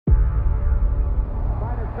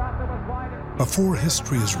Before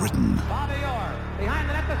history is written,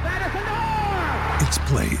 it's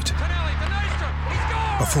played.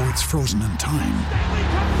 Before it's frozen in time,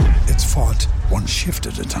 it's fought one shift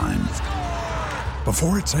at a time.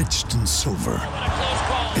 Before it's etched in silver,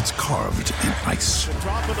 it's carved in ice.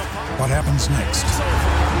 What happens next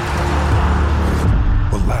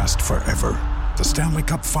will last forever. The Stanley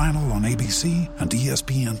Cup Final on ABC and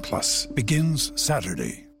ESPN Plus begins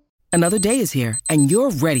Saturday. Another day is here, and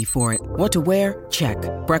you're ready for it. What to wear? Check.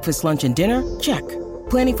 Breakfast, lunch, and dinner? Check.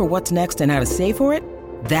 Planning for what's next and how to save for it?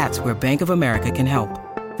 That's where Bank of America can help.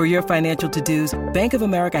 For your financial to-dos, Bank of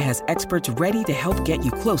America has experts ready to help get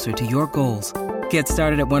you closer to your goals. Get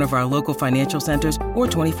started at one of our local financial centers or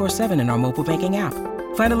 24/7 in our mobile banking app.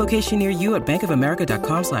 Find a location near you at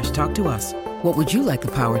bankofamerica.com/talktous. What would you like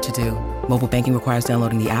the power to do? Mobile banking requires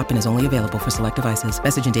downloading the app and is only available for select devices.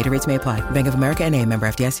 Message and data rates may apply. Bank of America N.A., member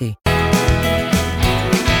FDIC.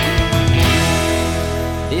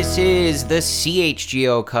 This is the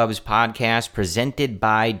CHGO Cubs podcast presented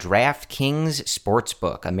by DraftKings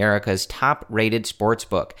Sportsbook, America's top-rated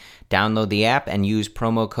sportsbook. Download the app and use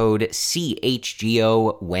promo code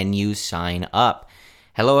CHGO when you sign up.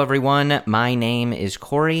 Hello, everyone. My name is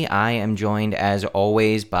Corey. I am joined, as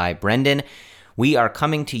always, by Brendan. We are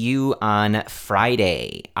coming to you on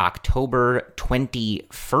Friday, October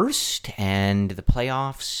 21st, and the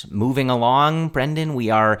playoffs moving along. Brendan, we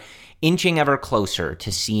are inching ever closer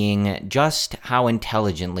to seeing just how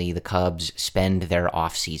intelligently the Cubs spend their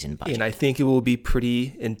offseason budget. And I think it will be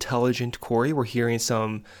pretty intelligent, Corey. We're hearing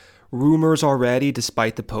some rumors already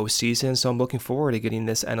despite the postseason, so I'm looking forward to getting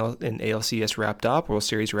this NL and ALCS wrapped up, World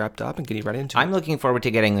Series wrapped up, and getting right into it. I'm looking forward to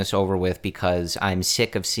getting this over with because I'm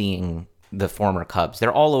sick of seeing the former Cubs. They're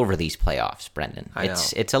all over these playoffs, Brendan.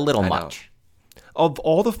 It's a little much. Of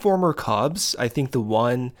all the former Cubs, I think the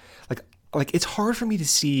one, like it's hard for me to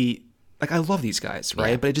see. Like, I love these guys,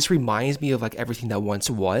 right? Yeah. But it just reminds me of, like, everything that once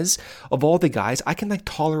was. Of all the guys, I can, like,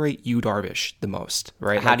 tolerate Yu Darvish the most,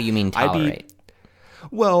 right? How do you mean tolerate?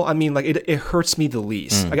 Well, I mean, like, it hurts me the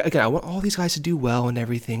least. Like, again, I want all these guys to do well and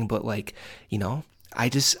everything, but, like, you know,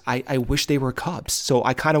 I wish they were Cubs. So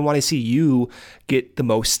I kind of want to see you get the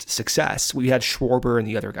most success. We had Schwarber and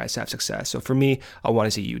the other guys have success. So for me, I want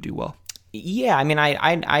to see you do well. Yeah, I mean,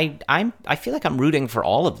 I feel like I'm rooting for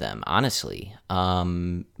all of them, honestly.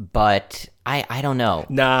 But I don't know.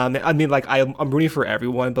 Nah, I mean, like I'm rooting for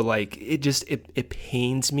everyone, but like it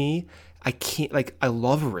pains me. I can't, like, I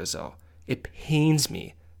love Rizzo. It pains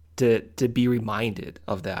me to be reminded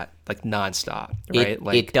of that, like, nonstop, right?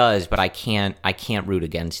 It does, but I can't root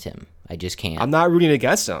against him. I just can't. I'm not rooting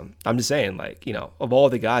against him. I'm just saying, like, you know, of all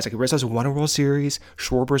the guys, like, Rizzo's won a World Series,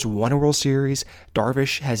 Schwarber's won a World Series,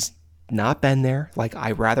 Darvish has not been there. Like,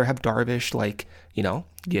 I'd rather have Darvish, like, you know,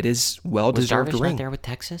 get his well-deserved ring. Was Darvish not there with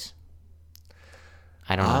Texas?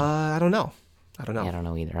 I don't know. I don't know. Yeah, I don't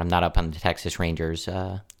know either. I'm not up on the Texas Rangers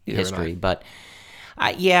history, but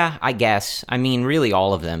yeah, I guess. I mean, really,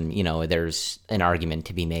 all of them. You know, there's an argument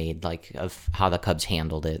to be made, like, of how the Cubs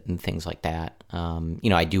handled it and things like that. You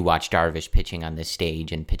know, I do watch Darvish pitching on this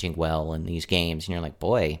stage and pitching well in these games, and you're like,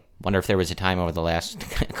 boy, wonder if there was a time over the last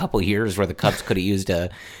couple years where the Cubs could have used a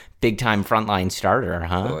big-time frontline starter,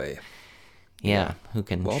 huh? Boy. Yeah, who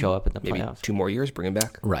can show up in the playoffs. Maybe 2 more years, bring him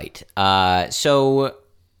back. Right. So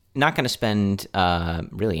not going to spend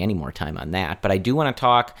really any more time on that, but I do want to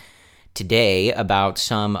talk today about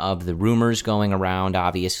some of the rumors going around.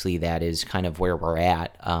 Obviously, that is kind of where we're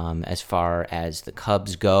at as far as the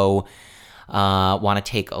Cubs go. Want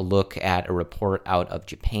to take a look at a report out of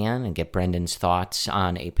Japan and get Brendan's thoughts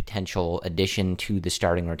on a potential addition to the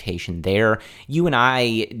starting rotation there. You and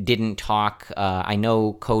I didn't talk. I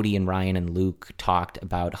know Cody and Ryan and Luke talked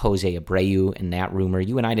about Jose Abreu and that rumor.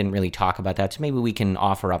 You and I didn't really talk about that, so maybe we can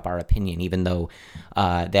offer up our opinion, even though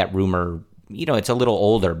that rumor, you know, it's a little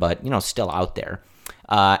older, but, you know, still out there.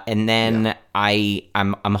 And then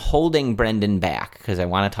I'm holding Brendan back because I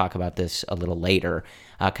want to talk about this a little later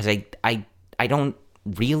because I don't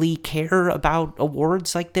really care about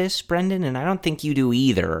awards like this, Brendan, and I don't think you do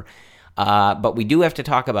either. But we do have to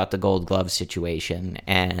talk about the Gold Glove situation,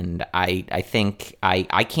 and I think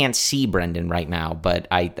I can't see Brendan right now, but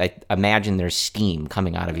I imagine there's steam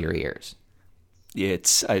coming out of your ears.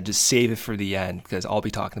 I just save it for the end because I'll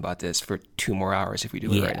be talking about this for 2 more hours if we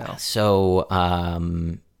do it right now. So,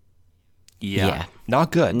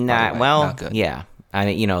 not good. Not good. Yeah. I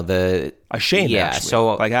mean, you know, a shame. Yeah, actually.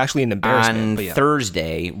 so like actually an embarrassment. On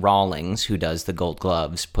Thursday, Rawlings, who does the Gold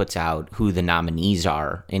Gloves, puts out who the nominees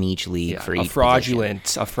are in each league for each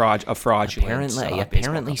fraudulent.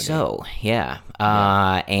 Apparently so. Yeah.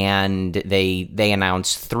 And they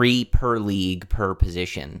announce 3 per league per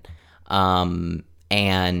position.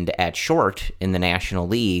 And at short in the National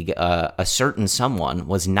League, a certain someone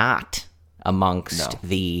was not amongst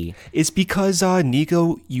the... It's because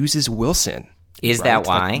Nico uses Wilson. Is right? That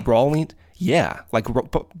why? Like Rawlings, yeah. Like,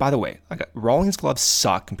 by the way, like Rawlings gloves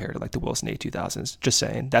suck compared to like the Wilson A2000s. Just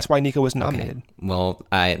saying. That's why Nico was nominated. Okay. Well,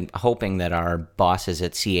 I'm hoping that our bosses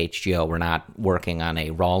at CHGO were not working on a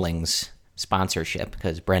Rawlings sponsorship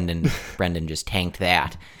because Brendan just tanked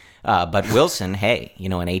that. But Wilson, hey,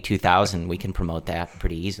 an A2000, we can promote that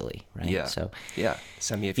pretty easily, right? Yeah. So yeah,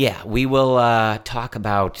 send me a yeah, we will talk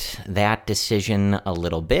about that decision a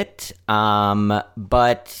little bit.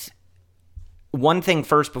 But one thing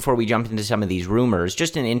first before we jump into some of these rumors,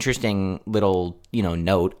 just an interesting little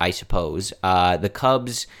note, I suppose. The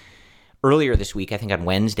Cubs earlier this week, I think on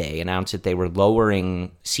Wednesday, announced that they were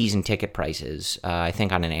lowering season ticket prices. I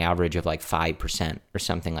think on an average of like 5% or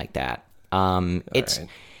something like that. It's. Right.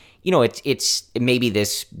 It's maybe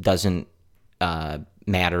this doesn't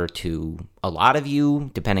matter to a lot of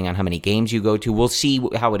you, depending on how many games you go to. We'll see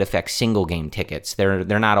how it affects single game tickets. They're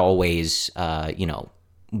not always,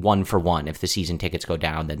 one for one. If the season tickets go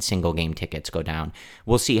down, then single game tickets go down.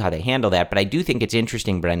 We'll see how they handle that. But I do think it's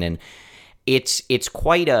interesting, Brendan. It's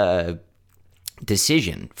quite a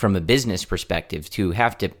decision from a business perspective to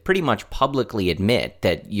have to pretty much publicly admit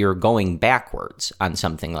that you're going backwards on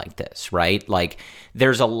something like this, right? Like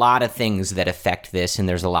there's a lot of things that affect this and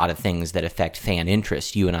there's a lot of things that affect fan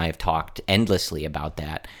interest. You and I have talked endlessly about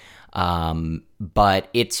that. But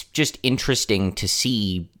it's just interesting to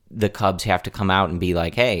see the Cubs have to come out and be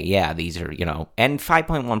like, hey, yeah, these are, and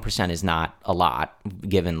 5.1% is not a lot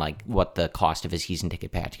given like what the cost of a season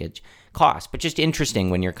ticket package costs, but just interesting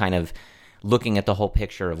when you're kind of looking at the whole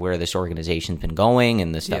picture of where this organization's been going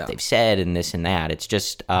and the stuff they've said and this and that. It's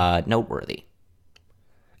just noteworthy.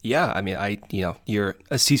 Yeah, I mean, you're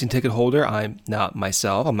a season ticket holder. I'm not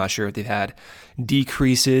myself. I'm not sure if they've had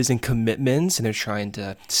decreases in commitments and they're trying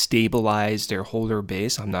to stabilize their holder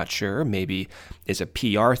base. I'm not sure. Maybe it's a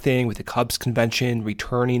PR thing with the Cubs convention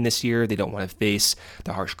returning this year. They don't want to face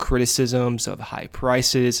the harsh criticisms of high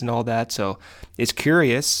prices and all that. So it's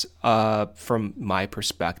curious from my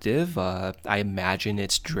perspective. I imagine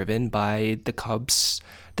it's driven by the Cubs'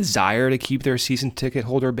 desire to keep their season ticket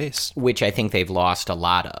holder base, which I think they've lost a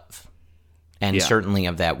lot of, and certainly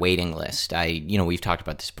of that waiting list. We've talked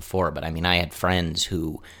about this before, but I mean, I had friends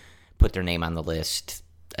who put their name on the list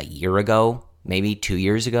a year ago, maybe 2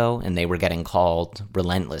 years ago, and they were getting called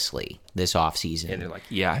relentlessly this offseason. And they're like,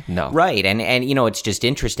 yeah, no. Right. And it's just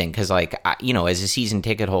interesting because, like, as a season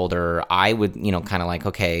ticket holder, I would, kind of like,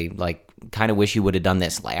 okay, like, kind of wish you would have done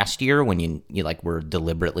this last year when you like were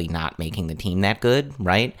deliberately not making the team that good,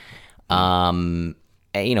 right?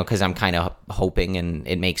 Because I'm kind of hoping, and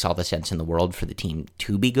it makes all the sense in the world for the team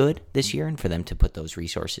to be good this year and for them to put those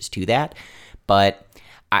resources to that. But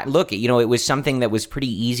look, it was something that was pretty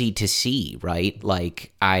easy to see, right?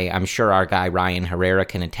 Like I'm sure our guy Ryan Herrera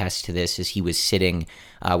can attest to this as he was sitting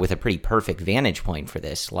with a pretty perfect vantage point for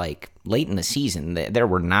this. Like late in the season, there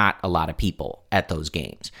were not a lot of people at those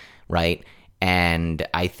games, right? And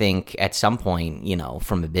I think at some point,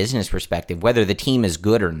 from a business perspective, whether the team is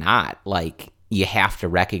good or not, like you have to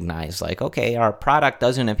recognize like, okay, our product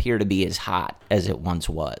doesn't appear to be as hot as it once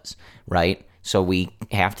was, right? So we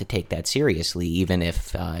have to take that seriously, even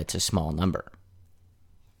if it's a small number.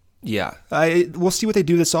 Yeah, we'll see what they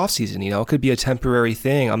do this offseason. It could be a temporary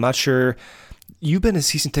thing. I'm not sure. You've been a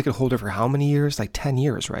season ticket holder for how many years? Like 10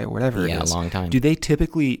 years, right? Or whatever it is. Yeah, a long time. Do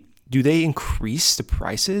they increase the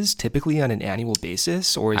prices typically on an annual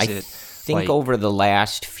basis? Or is it... I think over the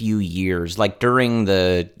last few years, like during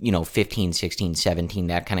the, 15, 16, 17,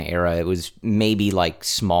 that kind of era, it was maybe like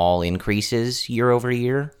small increases year over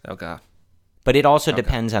year. Okay. But it also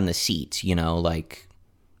depends on the seats, like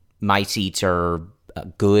my seats are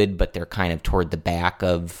good, but they're kind of toward the back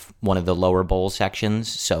of one of the lower bowl sections.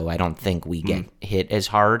 So I don't think we get hit as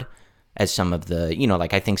hard as some of the,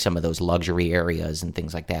 like I think some of those luxury areas and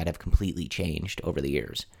things like that have completely changed over the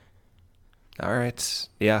years. All right.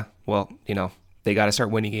 Yeah. Well, they got to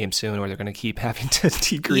start winning games soon, or they're going to keep having to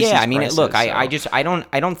decrease. Yeah, I mean, prices, look,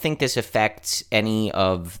 I don't think this affects any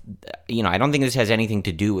of, I don't think this has anything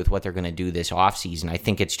to do with what they're going to do this offseason. I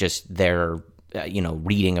think it's just their,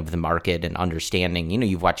 reading of the market and understanding.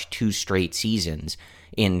 You've watched 2 straight seasons.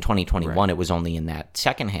 In 2021, right. It was only in that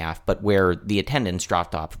second half, but where the attendance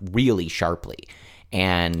dropped off really sharply.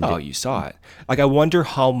 And you saw it. Like, I wonder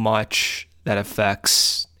how much that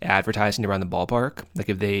affects advertising around the ballpark. Like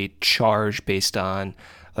if they charge based on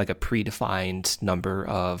like a predefined number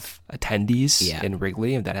of attendees in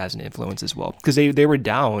Wrigley, and that has an influence as well. Because they were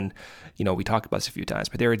down, we talked about this a few times,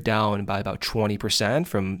 but they were down by about 20%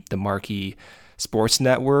 from the marquee sports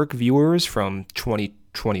network viewers from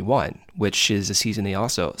 2021, which is a season they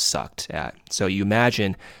also sucked at. So you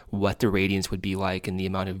imagine what the ratings would be like, and the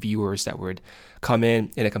amount of viewers that would come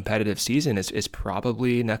in a competitive season is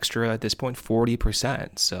probably an extra, at this point,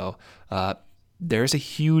 40%. So there's a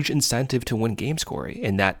huge incentive to win game scoring,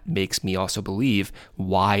 and that makes me also believe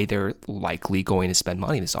why they're likely going to spend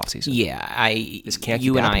money this offseason. Yeah,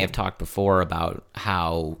 you and I have talked before about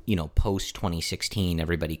how, post 2016,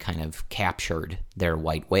 everybody kind of captured their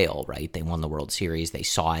white whale, right? They won the World Series, they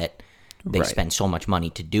saw it, they spent so much money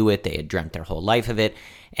to do it, they had dreamt their whole life of it,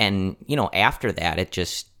 and after that,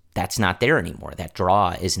 that's not there anymore. That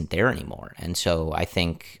draw isn't there anymore, and so I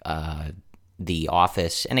think the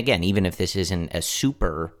office, and again, even if this isn't a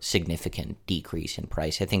super significant decrease in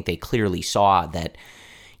price, I think they clearly saw that,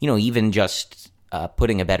 even just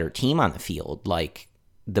putting a better team on the field, like,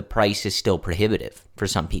 the price is still prohibitive for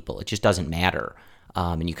some people. It just doesn't matter.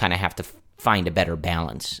 And you kind of have to find a better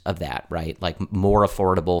balance of that, right? Like, more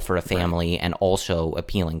affordable for a family and also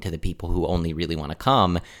appealing to the people who only really want to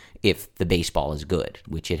come if the baseball is good,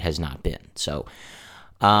 which it has not been. So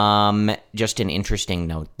just an interesting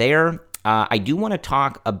note there. I do want to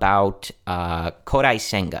talk about Kodai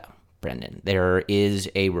Senga, Brendan. There is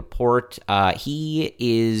a report. He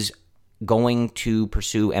is going to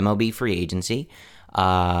pursue MLB free agency.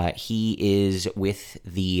 He is with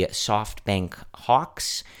the SoftBank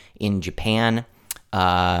Hawks in Japan.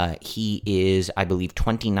 He is, I believe,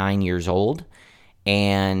 29 years old,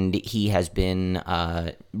 and he has been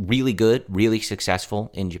really good, really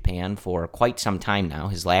successful in Japan for quite some time now.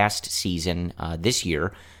 His last season, this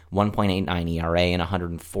year, 1.89 ERA in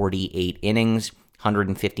 148 innings,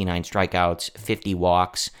 159 strikeouts, 50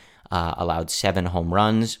 walks, allowed 7 home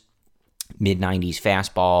runs, mid-90s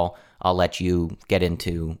fastball. I'll let you get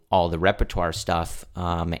into all the repertoire stuff,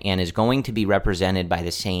 and is going to be represented by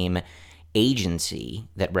the same agency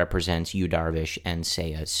that represents Yu Darvish and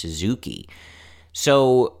Seiya Suzuki.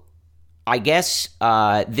 So I guess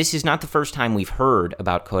this is not the first time we've heard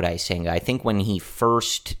about Kodai Senga. I think when he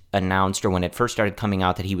first announced, or when it first started coming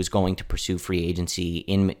out that he was going to pursue free agency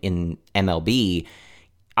in MLB,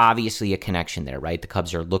 obviously a connection there, right? The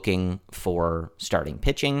Cubs are looking for starting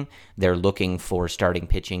pitching. They're looking for starting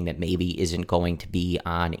pitching that maybe isn't going to be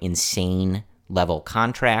on insane level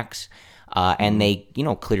contracts. And they,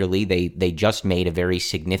 clearly they just made a very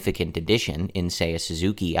significant addition in Seiya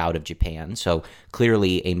Suzuki out of Japan. So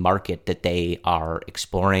clearly a market that they are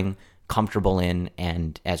exploring, comfortable in,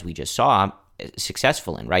 and as we just saw,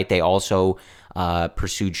 successful in, right? They also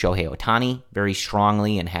pursued Shohei Ohtani very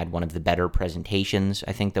strongly and had one of the better presentations,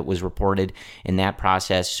 I think, that was reported in that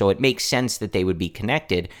process. So it makes sense that they would be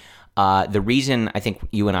connected. The reason I think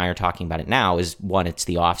you and I are talking about it now is, one, it's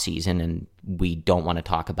the offseason, and we don't want to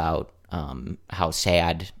talk about how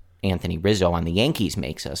sad Anthony Rizzo on the Yankees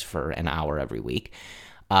makes us for an hour every week.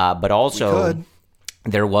 But also,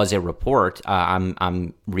 there was a report,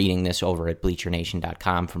 I'm reading this over at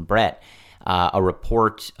BleacherNation.com from Brett, a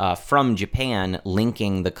report from Japan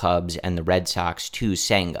linking the Cubs and the Red Sox to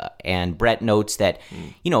Senga. And Brett notes that,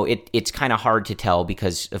 it's kind of hard to tell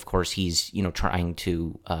because, of course, he's, trying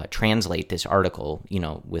to translate this article,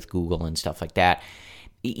 with Google and stuff like that.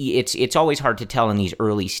 It's always hard to tell in these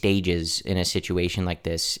early stages in a situation like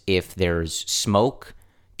this if there's smoke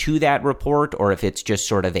to that report or if it's just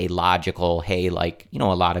sort of a logical, hey, like, a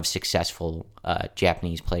lot of successful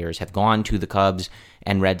Japanese players have gone to the Cubs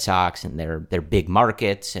and Red Sox, and they're big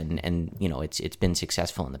markets, and it's been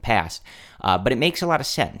successful in the past. But it makes a lot of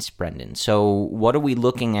sense, Brendan. So what are we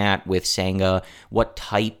looking at with Senga? What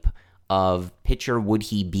type of pitcher would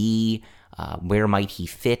he be? Where might he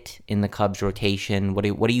fit in the Cubs rotation? What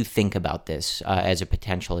do you think about this as a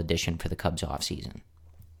potential addition for the Cubs offseason?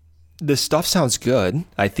 The stuff sounds good.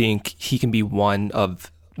 I think he can be one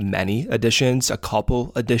of many additions, a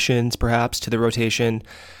couple additions perhaps to the rotation.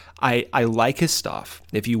 I like his stuff.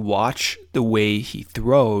 If you watch the way he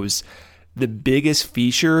throws, the biggest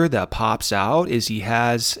feature that pops out is he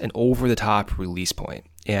has an over-the-top release point,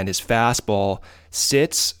 and his fastball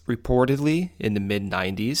sits reportedly in the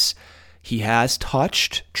mid-90s. He has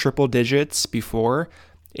touched triple digits before,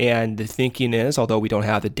 and the thinking is, although we don't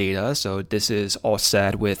have the data, so this is all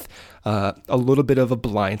said with a little bit of a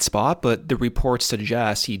blind spot, but the reports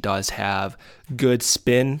suggest he does have good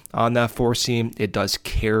spin on that four seam. It does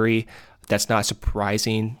carry That's not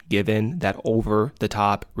surprising given that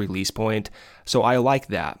over-the-top release point. So I like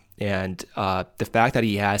that. And the fact that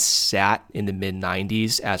he has sat in the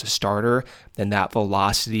mid-90s as a starter, and that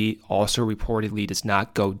velocity also reportedly does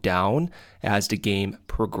not go down as the game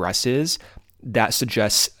progresses, that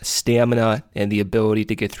suggests stamina and the ability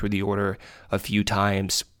to get through the order a few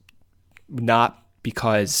times, not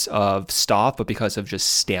because of stuff, but because of just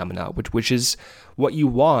stamina, which is what you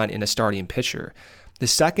want in a starting pitcher. The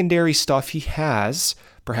secondary stuff he has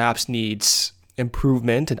perhaps needs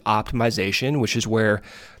improvement and optimization, which is where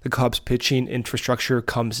the Cubs pitching infrastructure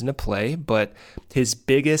comes into play. But his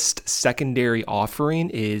biggest secondary offering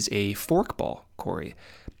is a forkball, Corey.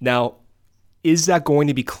 Now, is that going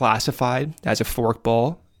to be classified as a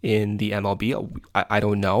forkball in the MLB? I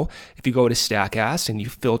don't know. If you go to StatCast and you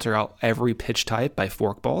filter out every pitch type by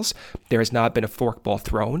forkballs, there has not been a forkball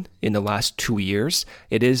thrown in the last 2 years.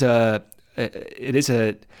 It is a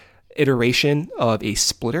iteration of a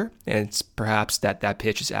splitter, and it's perhaps that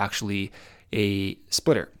pitch is actually a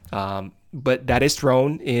splitter. But that is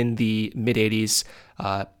thrown in the mid-80s.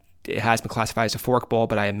 It has been classified as a forkball,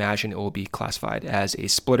 but I imagine it will be classified as a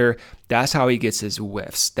splitter. That's how he gets his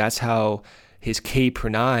whiffs. That's how his K per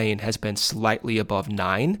nine has been slightly above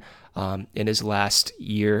 9 in his last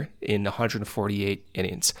year in 148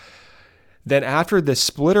 innings. Then after the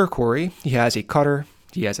splitter, Corey, he has a cutter,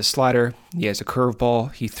 he has a slider, he has a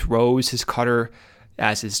curveball. He throws his cutter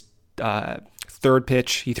as his third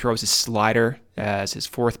pitch. He throws his slider as his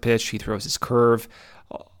fourth pitch. He throws his curve,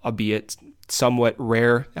 albeit somewhat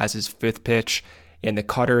rare, as his fifth pitch. And the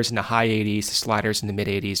cutters in the high 80s, the sliders in the mid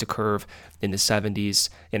 80s, the curve in the 70s.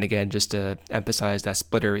 And again, just to emphasize, that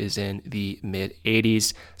splitter is in the mid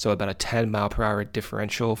 80s. So about a 10 mile per hour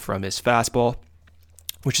differential from his fastball,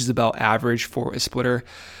 which is about average for a splitter.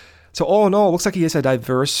 So all in all, it looks like he has a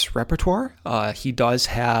diverse repertoire. He does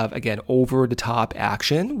have, again, over-the-top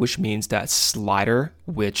action, which means that slider,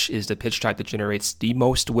 which is the pitch type that generates the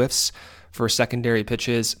most whiffs for secondary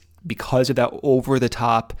pitches. Because of that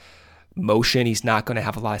over-the-top motion, he's not going to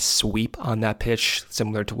have a lot of sweep on that pitch,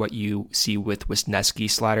 similar to what you see with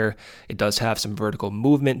Wisniewski's slider. It does have some vertical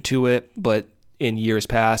movement to it, but in years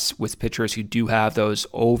past, with pitchers who do have those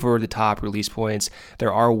over-the-top release points,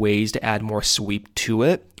 there are ways to add more sweep to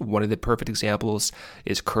it. One of the perfect examples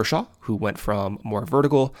is Kershaw, who went from more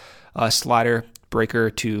vertical slider breaker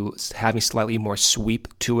to having slightly more sweep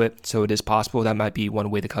to it. So it is possible that might be one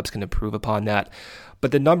way the Cubs can improve upon that.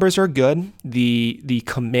 But the numbers are good. The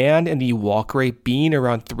command and the walk rate being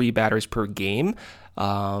around 3 batters per game,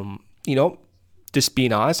 just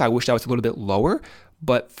being honest, I wish that was a little bit lower.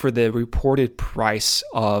 But for the reported price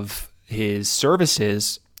of his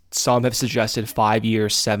services, some have suggested 5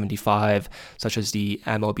 years, 75, such as the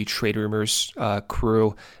MLB Trade Rumors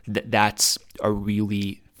crew. That's a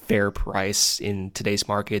really fair price in today's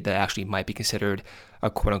market that actually might be considered a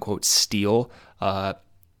quote-unquote steal. I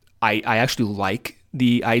actually like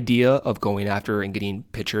the idea of going after and getting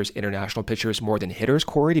pitchers, international pitchers, more than hitters,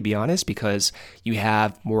 Corey, to be honest, because you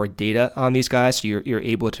have more data on these guys. So you're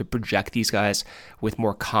able to project these guys with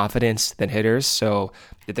more confidence than hitters. So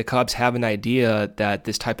if the Cubs have an idea that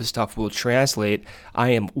this type of stuff will translate,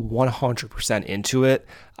 I am 100% into it.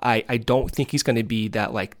 I don't think he's going to be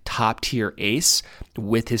that like top tier ace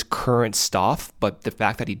with his current stuff, but the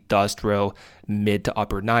fact that he does throw mid to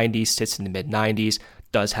upper 90s, sits in the mid 90s,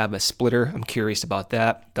 does have a splitter. I'm curious about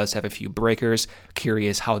that. Does have a few breakers.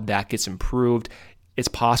 Curious how that gets improved. It's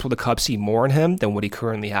possible the Cubs see more in him than what he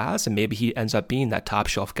currently has, and maybe he ends up being that top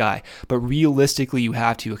shelf guy. But realistically, you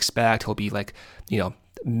have to expect he'll be like,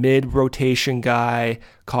 mid-rotation guy,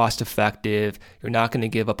 cost-effective. You're not going to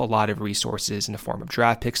give up a lot of resources in the form of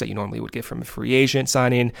draft picks that you normally would get from a free agent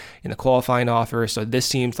signing in a qualifying offer. So this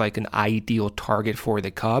seems like an ideal target for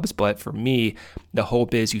the Cubs. But for me, the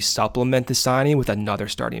hope is you supplement the signing with another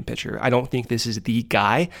starting pitcher. I don't think this is the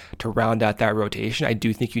guy to round out that rotation. I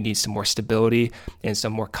do think you need some more stability and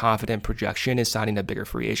some more confident projection in signing a bigger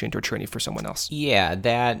free agent or trading for someone else. Yeah,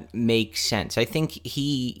 that makes sense. I think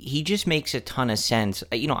he just makes a ton of sense.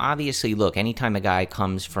 Obviously, look, anytime a guy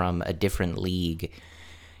comes from a different league,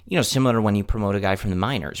 similar to when you promote a guy from the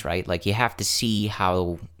minors, right? Like you have to see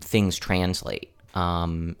how things translate.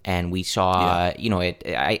 And we saw,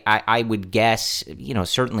 I would guess,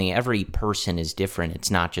 certainly every person is different.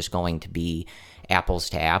 It's not just going to be apples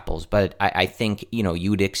to apples, but I think,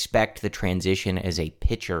 you'd expect the transition as a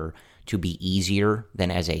pitcher to be easier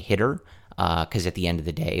than as a hitter. 'Cause at the end of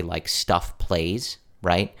the day, like stuff plays,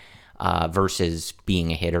 right? Versus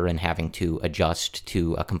being a hitter and having to adjust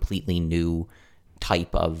to a completely new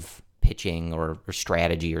type of pitching or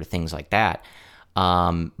strategy or things like that.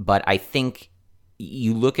 But I think,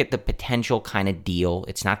 you look at the potential kind of deal.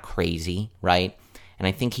 It's not crazy, right? And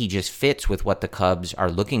I think he just fits with what the Cubs are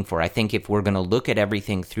looking for. I think if we're going to look at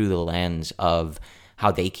everything through the lens of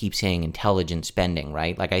how they keep saying intelligent spending,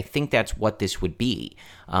 right? Like, I think that's what this would be,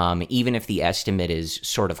 even if the estimate is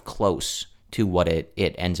sort of close to what it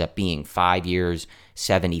ends up being. 5 years,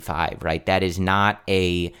 75, right? That is not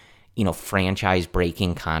a,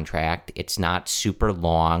 franchise-breaking contract. It's not super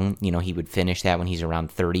long. He would finish that when he's around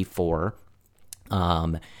 34.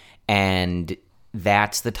 And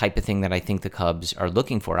that's the type of thing that I think the Cubs are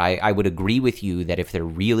looking for. I would agree with you that if they're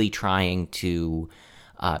really trying to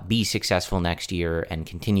be successful next year and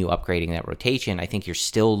continue upgrading that rotation, I think you're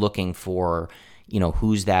still looking for,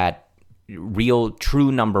 who's that real,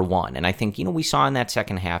 true number one. And I think, we saw in that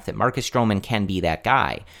second half that Marcus Stroman can be that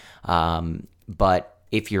guy. But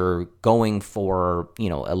if you're going for,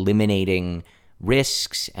 eliminating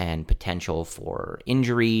risks and potential for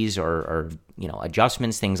injuries or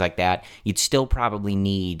adjustments, things like that, you'd still probably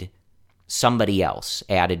need somebody else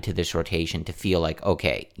added to this rotation to feel like,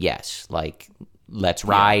 okay, yes, like, let's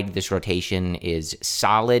ride. Yeah. This rotation is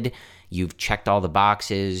solid. You've checked all the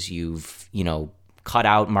boxes. You've, cut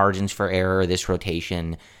out margins for error. This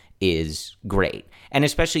rotation is great. And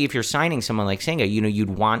especially if you're signing someone like Senga,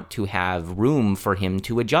 you'd want to have room for him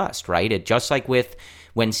to adjust, right? Just like with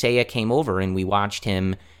when Seiya came over and we watched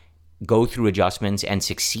him go through adjustments and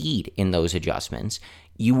succeed in those adjustments,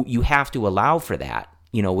 you have to allow for that,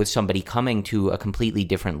 with somebody coming to a completely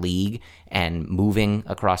different league and moving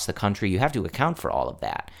across the country. You have to account for all of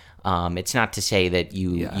that. It's not to say that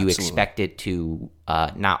you expect it to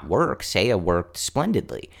not work. Seiya worked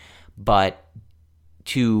splendidly. But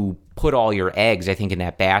to put all your eggs, I think, in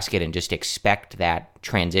that basket and just expect that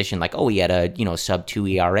transition, like, oh, he had a, sub 2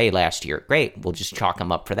 ERA last year. Great. We'll just chalk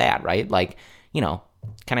him up for that, right? Like, kind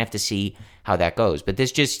of have to see how that goes. But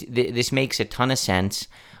this makes a ton of sense.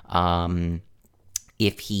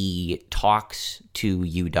 If he talks to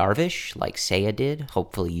Yu Darvish like Seiya did,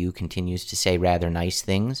 hopefully Yu continues to say rather nice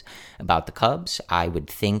things about the Cubs. I would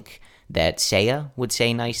think that Seiya would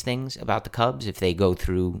say nice things about the Cubs if they go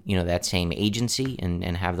through, that same agency and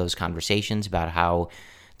have those conversations about how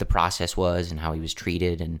the process was and how he was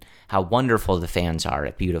treated and how wonderful the fans are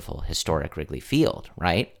at beautiful, historic Wrigley Field,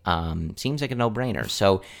 right? Seems like a no-brainer.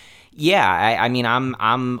 So, yeah, I mean,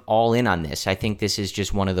 I'm all in on this. I think this is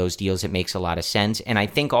just one of those deals that makes a lot of sense. And I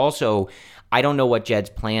think also, I don't know what Jed's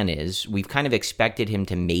plan is. We've kind of expected him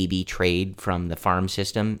to maybe trade from the farm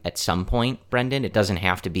system at some point, Brendan. It doesn't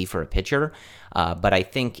have to be for a pitcher. But I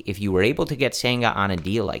think if you were able to get Senga on a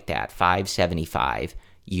deal like that, $575,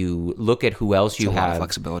 you look at who else you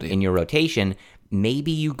have in your rotation,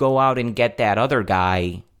 maybe you go out and get that other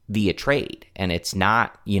guy via trade, and it's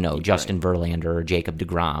not, Justin Verlander or Jacob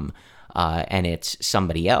deGrom, and it's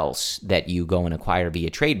somebody else that you go and acquire via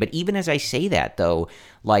trade. But even as I say that, though,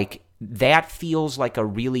 like, that feels like a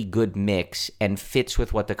really good mix and fits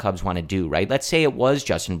with what the Cubs want to do, right? Let's say it was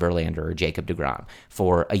Justin Verlander or Jacob deGrom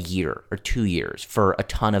for a year or 2 years for a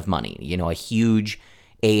ton of money, a huge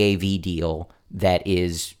AAV deal that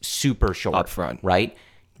is super short. Upfront. Right?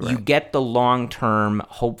 You get the long-term,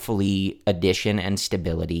 hopefully, addition and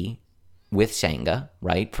stability with Senga,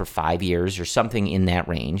 right, for 5 years or something in that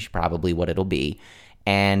range, probably what it'll be.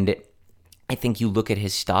 And I think you look at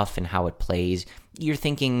his stuff and how it plays, you're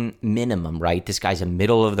thinking minimum, right? This guy's a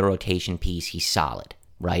middle-of-the-rotation piece. He's solid,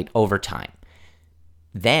 right, over time.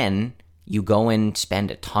 Then you go and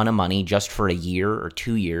spend a ton of money just for a year or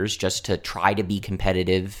 2 years just to try to be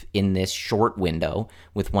competitive in this short window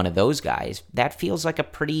with one of those guys. That feels like a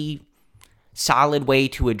pretty solid way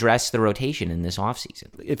to address the rotation in this offseason.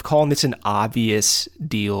 If calling this an obvious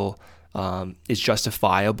deal is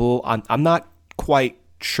justifiable, I'm not quite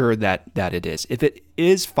sure that it is. If it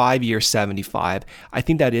is 5 years, 75, I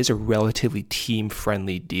think that is a relatively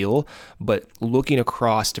team-friendly deal. But looking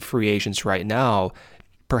across the free agents right now,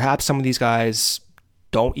 perhaps some of these guys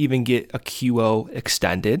don't even get a QO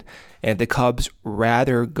extended, and the Cubs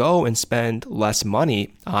rather go and spend less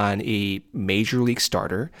money on a major league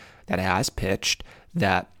starter that has pitched,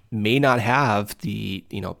 that may not have the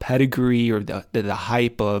pedigree or the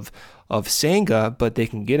hype of Senga, but they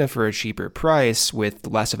can get him for a cheaper price with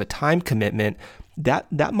less of a time commitment.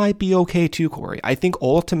 That might be okay too, Corey. I think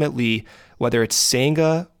ultimately, whether it's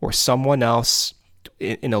Senga or someone else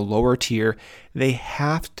in a lower tier, they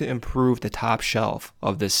have to improve the top shelf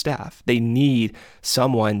of this staff. They need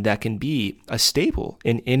someone that can be a staple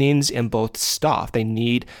in innings and both stuff. They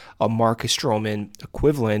need a Marcus Stroman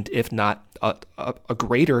equivalent, if not a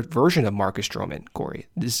greater version of Marcus Stroman, Corey.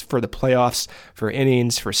 This is for the playoffs, for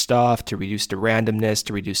innings, for stuff, to reduce the randomness,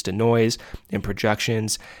 to reduce the noise and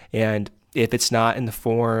projections. And if it's not in the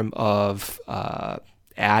form of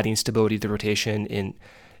adding stability to the rotation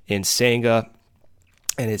in Senga,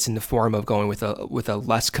 and it's in the form of going with a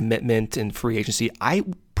less commitment in free agency, I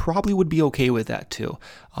probably would be okay with that too.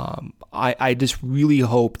 I just really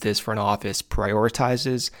hope this front office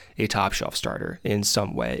prioritizes a top shelf starter in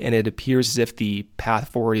some way, and it appears as if the path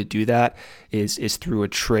forward to do that is through a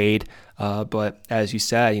trade. But as you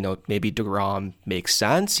said, maybe DeGrom makes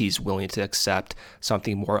sense. He's willing to accept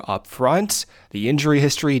something more upfront. The injury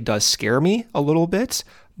history does scare me a little bit,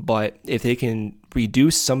 but if they can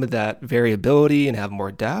reduce some of that variability and have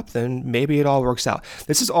more depth, then maybe it all works out.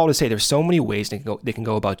 This is all to say there's so many ways they can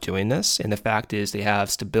go about doing this, and the fact is they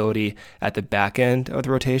have stability at the back end of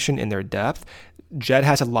the rotation in their depth. Jed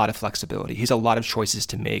has a lot of flexibility. He's a lot of choices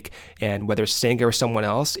to make, and whether it's Senga or someone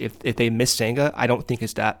else, if they miss Senga, I don't think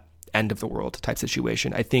it's that end of the world type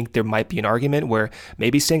situation. I think there might be an argument where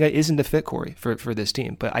maybe Senga isn't a fit, Corey, for this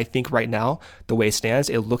team. But I think right now, the way it stands,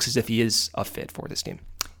 it looks as if he is a fit for this team.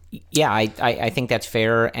 Yeah, I think that's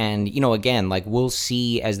fair. And, again, we'll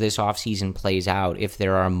see as this offseason plays out if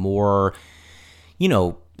there are more,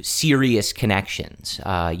 serious connections,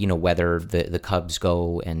 whether the Cubs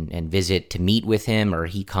go and visit to meet with him, or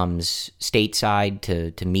he comes stateside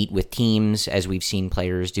to meet with teams, as we've seen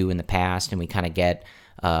players do in the past, and we kind of get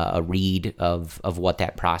a read of what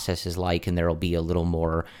that process is like, and there will be a little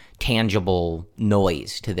more tangible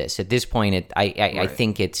noise to this. At this point, I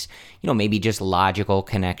think it's maybe just logical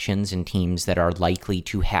connections and teams that are likely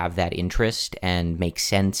to have that interest and make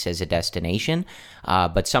sense as a destination,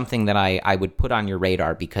 but something that I would put on your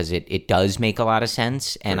radar because it does make a lot of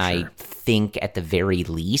sense, and sure. I think at the very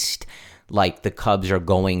least, the Cubs are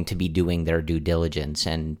going to be doing their due diligence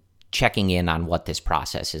and checking in on what this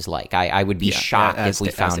process is like. I would be shocked if we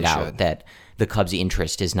found out that the Cubs'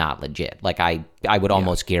 interest is not legit. I would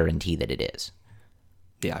almost guarantee that it is.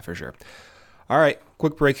 Yeah, for sure. All right,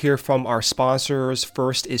 quick break here from our sponsors.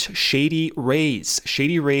 First is Shady Rays.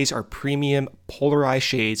 Shady Rays are premium polarized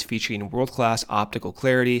shades featuring world-class optical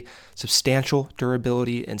clarity, substantial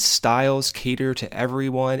durability, and styles cater to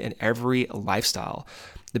everyone and every lifestyle.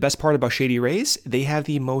 The best part about Shady Rays, they have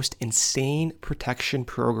the most insane protection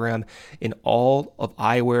program in all of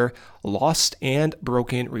eyewear, lost and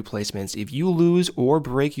broken replacements. If you lose or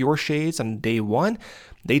break your shades on day one,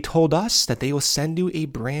 they told us that they will send you a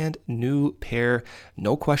brand new pair,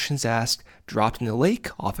 no questions asked, dropped in the lake,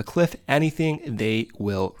 off a cliff, anything, they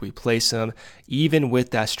will replace them. Even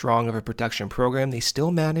with that strong of a protection program, they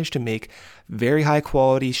still manage to make very high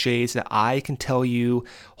quality shades that I can tell you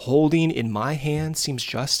holding in my hand seems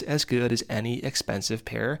just as good as any expensive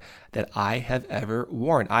pair that I have ever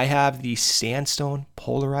worn. I have the sandstone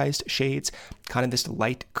polarized shades, kind of this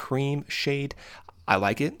light cream shade. I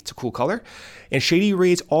like it. It's a cool color. And Shady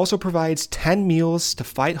Rays also provides 10 meals to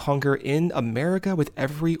fight hunger in America with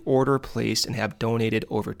every order placed, and have donated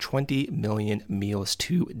over 20 million meals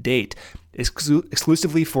to date.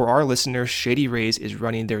 Exclusively for our listeners, Shady Rays is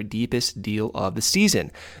running their deepest deal of the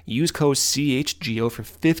season. Use code CHGO for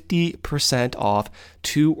 50% off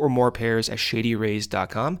 2 or more pairs at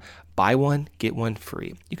shadyrays.com. Buy one, get one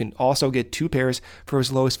free. You can also get 2 pairs for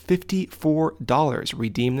as low as $54.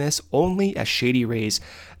 Redeem this only at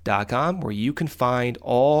shadyrays.com, where you can find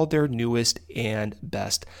all their newest and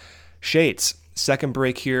best shades. Second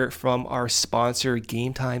break here from our sponsor,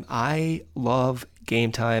 Game Time. I love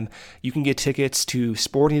Game Time. You can get tickets to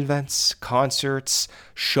sporting events, concerts,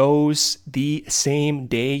 shows the same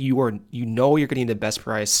day. You're getting the best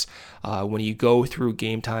price when you go through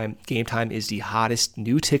Game Time. Game Time is the hottest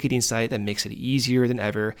new ticketing site that makes it easier than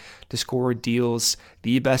ever to score deals,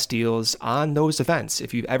 the best deals on those events.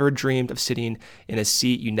 If you've ever dreamed of sitting in a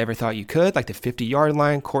seat you never thought you could, like the 50-yard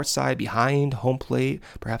line, courtside, behind home plate,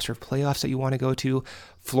 perhaps for playoffs that you want to go to,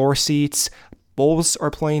 floor seats. Bulls are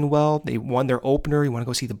playing well. They won their opener. You want to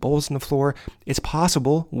go see the Bulls on the floor. It's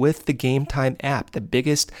possible with the Game Time app. The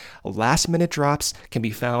biggest last-minute drops can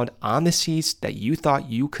be found on the seats that you thought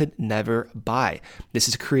you could never buy. This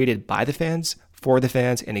is created by the fans, for the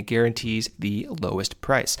fans, and it guarantees the lowest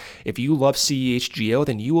price. If you love CHGO,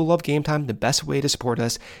 then you will love Game Time. The best way to support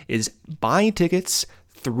us is buying tickets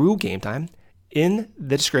through Game Time. In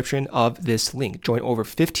the description of this link, join over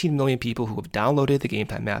 15 million people who have downloaded the Game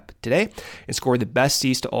Time app today and score the best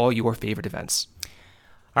seats to all your favorite events.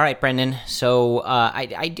 All right, Brendan. So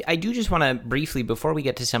I do just want to briefly, before we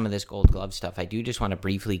get to some of this Gold Glove stuff, I do just want to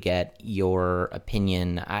briefly get your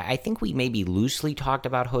opinion. I think we maybe loosely talked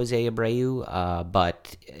about Jose Abreu,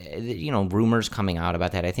 but rumors coming out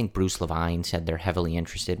about that. I think Bruce Levine said they're heavily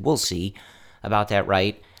interested. We'll see about that,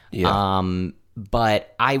 right? Yeah.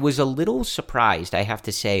 But I was a little surprised, I have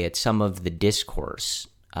to say, at some of the discourse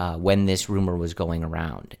when this rumor was going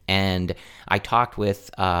around. And I talked with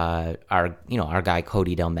our guy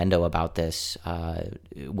Cody Del Mendo about this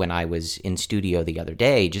when I was in studio the other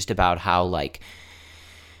day, just about how like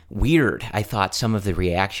weird I thought some of the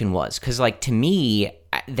reaction was. Because like to me,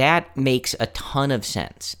 that makes a ton of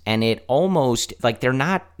sense. And it almost like they're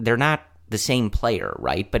not the same player,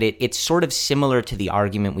 right? But it's sort of similar to the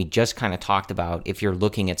argument we just kind of talked about if you're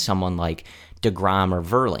looking at someone like DeGrom or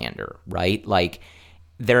Verlander, right? Like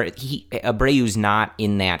Abreu's not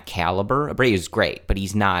in that caliber. Abreu's great, but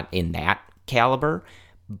he's not in that caliber.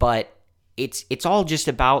 But it's all just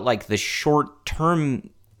about like the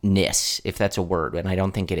short-termness, if that's a word, and I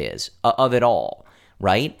don't think it is, of it all,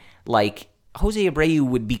 right? Like Jose Abreu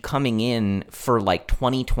would be coming in for like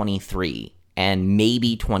 2023 and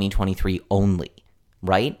maybe 2023 only,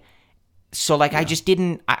 right? So like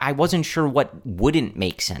I wasn't sure what wouldn't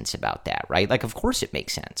make sense about that, right? Like of course it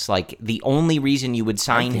makes sense. Like the only reason you would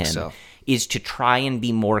sign him is to try and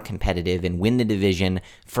be more competitive and win the division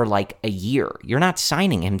for like a year. You're not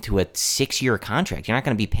signing him to a 6-year contract. You're not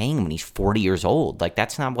going to be paying him when he's 40 years old. Like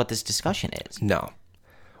that's not what this discussion is. No.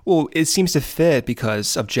 Well, it seems to fit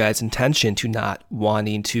because of Jed's intention to not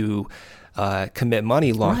wanting to commit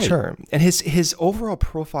money long term. Right. And his overall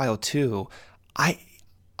profile too, I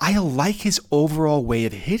like his overall way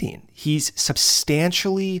of hitting. He's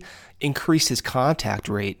substantially increased his contact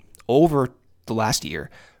rate over the last year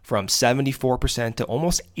from 74% to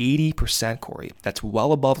almost 80%, Corey. That's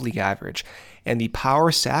well above league average. And the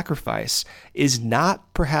power sacrifice is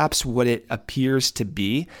not perhaps what it appears to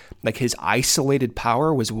be. Like his isolated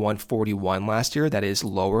power was 141 last year. That is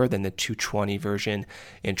lower than the 220 version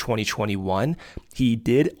in 2021. He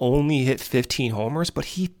did only hit 15 homers, but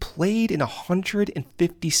he played in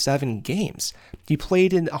 157 games. He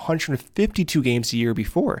played in 152 games the year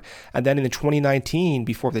before. And then in the 2019,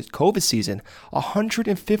 before the COVID season,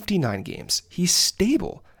 159 games. He's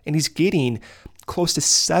stable, and he's getting close to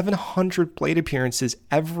 700 plate appearances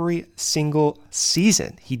every single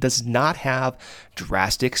season. He does not have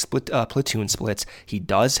drastic platoon splits. He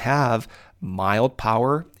does have mild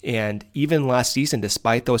power, and even last season,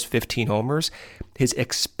 despite those 15 homers, his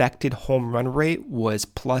expected home run rate was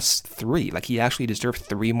 +3. Like he actually deserved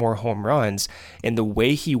 3 more home runs, and the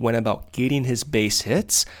way he went about getting his base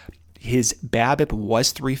hits, his BABIP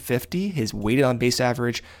was 350, his weighted on base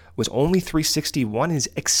average was only 361, his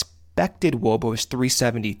expected WOBA is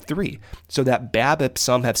 373. So that BABIP,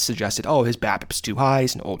 some have suggested, his BABIP's too high,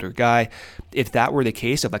 he's an older guy. If that were the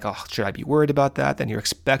case of like, should I be worried about that? Then your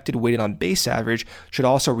expected weighted on base average should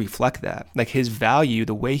also reflect that. Like his value,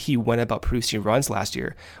 the way he went about producing runs last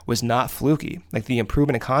year was not fluky. Like the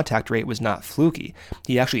improvement in contact rate was not fluky.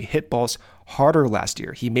 He actually hit balls harder last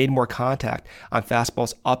year. He made more contact on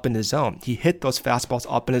fastballs up in the zone. He hit those fastballs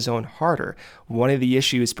up in the zone harder. One of the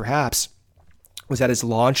issues perhaps was that his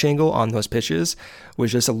launch angle on those pitches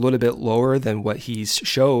was just a little bit lower than what he's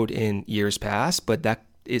showed in years past, but that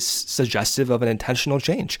is suggestive of an intentional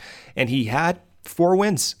change. And he had 4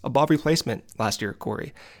 wins above replacement last year,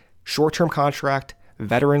 Corey. Short-term contract,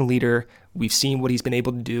 veteran leader. We've seen what he's been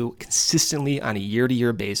able to do consistently on a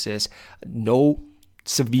year-to-year basis. No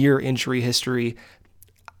severe injury history.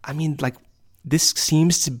 I mean, like, this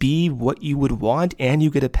seems to be what you would want, and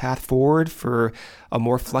you get a path forward for a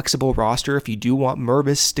more flexible roster if you do want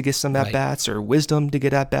Mervis to get some at-bats or Wisdom to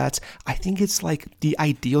get at-bats. I think it's like the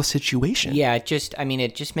ideal situation. Yeah, it just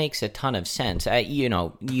makes a ton of sense.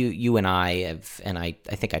 You and I have, and I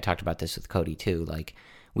think I talked about this with Cody too, like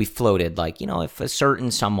we floated like, if a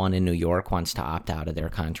certain someone in New York wants to opt out of their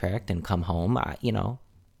contract and come home,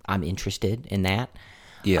 I'm interested in that.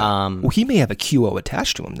 Yeah. Well, he may have a QO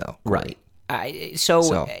attached to him though. Right.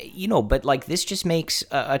 But like this just makes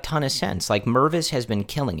a ton of sense. Like Mervis has been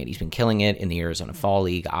killing it. He's been killing it in the Arizona Fall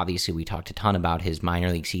League. Obviously, we talked a ton about his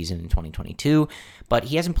minor league season in 2022, but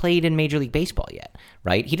he hasn't played in Major League Baseball yet,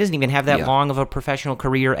 right? He doesn't even have that long of a professional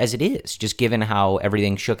career as it is, just given how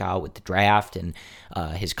everything shook out with the draft and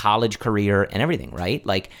his college career and everything, right?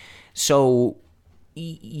 Like, so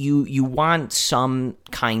you want some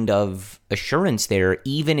kind of assurance there,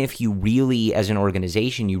 even if you really, as an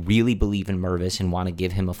organization, you really believe in Mervis and want to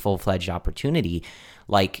give him a full-fledged opportunity.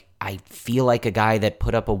 Like, I feel like a guy that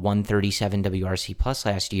put up a 137 WRC plus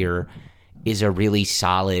last year is a really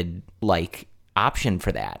solid, like, option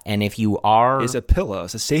for that. And if you are... Is a pillow,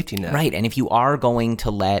 it's a safety net. Right, and if you are going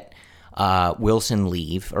to let Wilson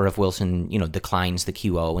leave, or if Wilson, declines the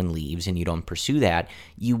QO and leaves and you don't pursue that,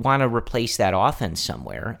 you want to replace that offense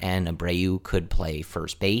somewhere. And Abreu could play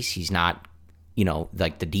first base. He's not,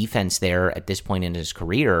 like the defense there at this point in his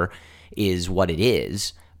career is what it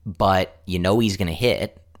is, but he's going to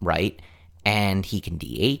hit, right? and he can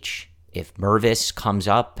DH. If Mervis comes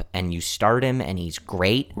up and you start him and he's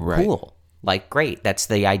great, cool. Like, great. That's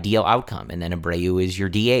the ideal outcome. And then Abreu is your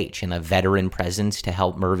DH and a veteran presence to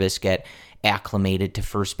help Mervis get acclimated to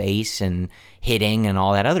first base and hitting and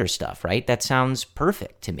all that other stuff, right? That sounds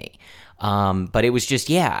perfect to me. But it was just,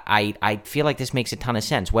 I feel like this makes a ton of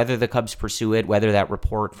sense. Whether the Cubs pursue it, whether that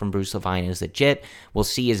report from Bruce Levine is legit, we'll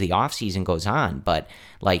see as the offseason goes on. But,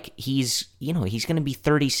 like, he's going to be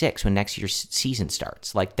 36 when next year's season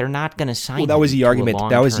starts. Like, they're not going to sign him to a long-term deal.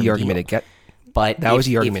 That was the argument against. But if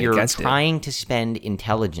you're trying to spend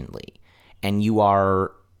intelligently and you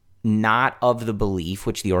are not of the belief,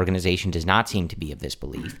 which the organization does not seem to be of this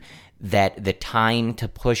belief, that the time to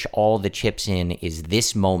push all the chips in is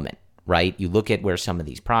this moment, right? You look at where some of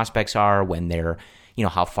these prospects are, when they're,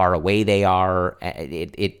 how far away they are.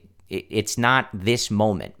 It's not this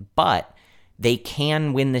moment, but they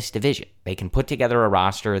can win this division. They can put together a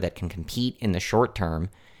roster that can compete in the short term,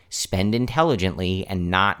 spend intelligently,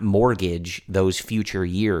 and not mortgage those future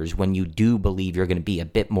years when you do believe you're going to be a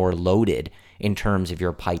bit more loaded in terms of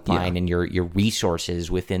your pipeline and your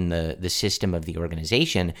resources within the system of the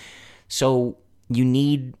organization. So you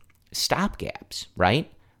need stopgaps,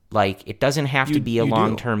 right? Like, it doesn't have to be a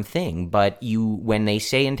long-term thing, but when they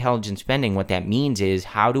say intelligent spending, what that means is,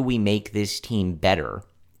 how do we make this team better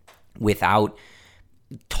without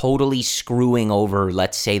totally screwing over,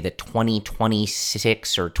 let's say, the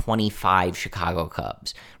 2026 or 25 Chicago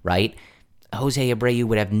Cubs, right? Jose Abreu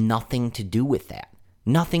would have nothing to do with that.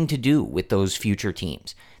 Nothing to do with those future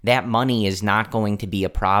teams. That money is not going to be a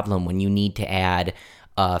problem when you need to add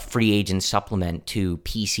a free agent supplement to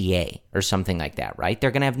PCA or something like that, right?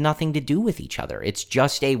 They're going to have nothing to do with each other. It's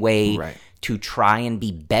just a way to try and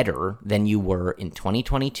be better than you were in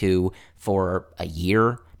 2022 for a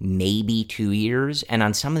year, maybe 2 years. And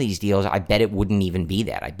on some of these deals, I bet it wouldn't even be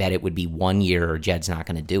that. I bet it would be 1 year or Jed's not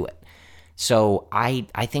going to do it. So I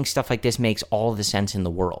think stuff like this makes all the sense in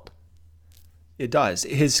the world. It does.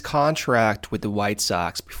 His contract with the White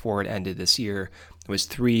Sox before it ended this year was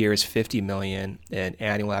 3 years, $50 million, and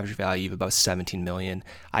annual average value of about $17 million.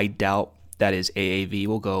 I doubt that his AAV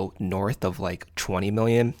will go north of like $20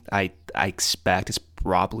 million. I expect it's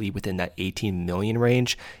probably within that $18 million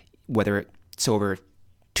range, whether it's over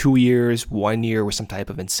 2 years, 1 year with some type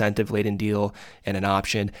of incentive-laden deal and an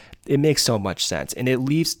option. It makes so much sense. And it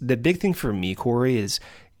leaves, the big thing for me, Corey, is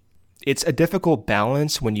it's a difficult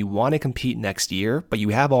balance when you want to compete next year, but you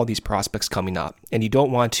have all these prospects coming up, and you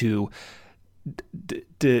don't want to,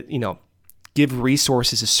 give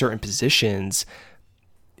resources to certain positions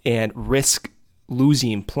and risk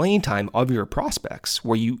losing playing time of your prospects,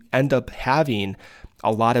 where you end up having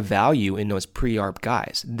a lot of value in those pre-arb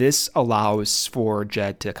guys. This allows for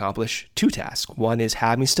Jed to accomplish two tasks. One is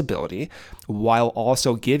having stability while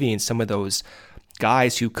also giving some of those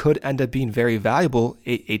guys who could end up being very valuable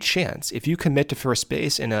a chance. If you commit to first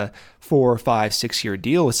base in a 4 or 5, 6 year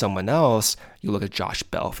deal with someone else, you look at Josh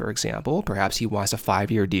Bell, for example, perhaps he wants a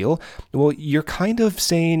 5-year deal. Well, you're kind of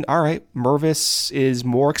saying, all right, Mervis is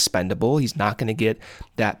more expendable. He's not going to get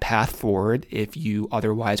that path forward if you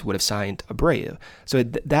otherwise would have signed Abreu. So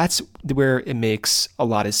that's where it makes a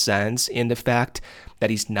lot of sense. In the fact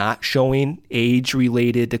that he's not showing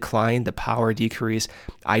age-related decline, the power decrease,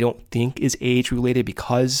 I don't think is age-related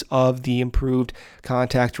because of the improved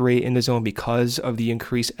contact rate in the zone, because of the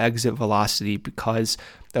increased exit velocity, because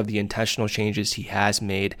of the intentional changes he has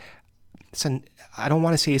made. I don't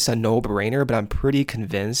want to say it's a no-brainer, but I'm pretty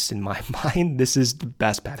convinced in my mind this is the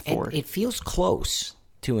best path forward. It feels close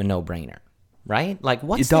to a no-brainer, right? Like,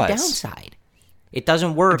 what's the downside? It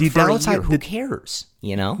doesn't work for a year. Who cares?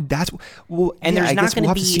 That's well, and there's not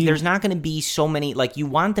going to be so many. Like, you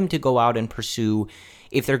want them to go out and pursue.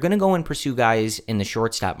 If they're going to go and pursue guys in the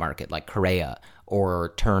shortstop market like Correa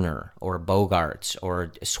or Turner or Bogarts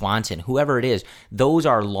or Swanson, whoever it is, those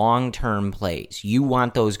are long-term plays. You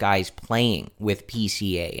want those guys playing with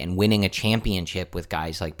PCA and winning a championship with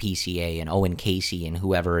guys like PCA and Owen Casey and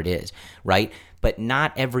whoever it is, right? But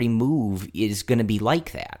not every move is going to be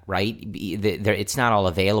like that, right? It's not all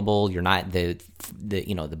available. You're not the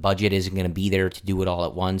budget isn't going to be there to do it all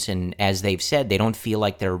at once. And as they've said, they don't feel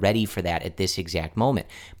like they're ready for that at this exact moment.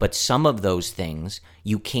 But some of those things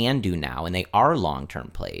you can do now, and they are long-term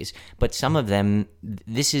plays. But some of them,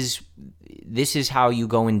 this is how you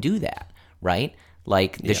go and do that, right?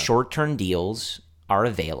 Like the short-term deals are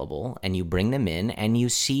available, and you bring them in and you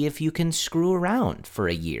see if you can screw around for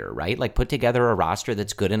a year, right? Like, put together a roster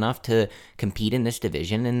that's good enough to compete in this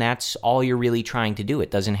division, and that's all you're really trying to do. It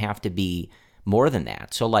doesn't have to be more than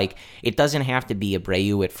that. So, like, it doesn't have to be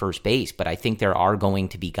Abreu at first base, but I think there are going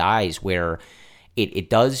to be guys where it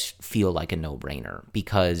does feel like a no-brainer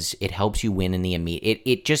because it helps you win in the immediate.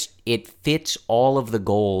 It fits all of the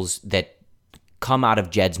goals that come out of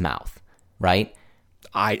Jed's mouth, right?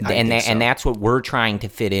 I think so. And that's what we're trying to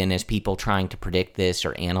fit in as people trying to predict this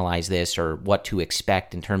or analyze this or what to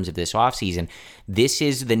expect in terms of this offseason. This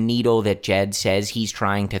is the needle that Jed says he's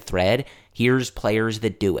trying to thread. Here's players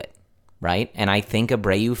that do it, right? And I think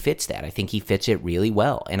Abreu fits that. I think he fits it really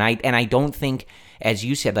well. And I don't think, as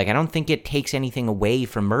you said, like I don't think it takes anything away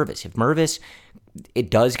from Mervis. If Mervis,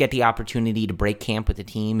 it does get the opportunity to break camp with the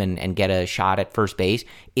team and get a shot at first base.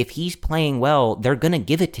 If he's playing well, they're going to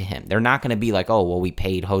give it to him. They're not going to be like, oh, well, we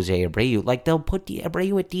paid Jose Abreu. Like they'll put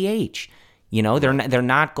Abreu at DH. You know, they're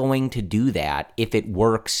not going to do that if it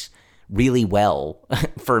works really well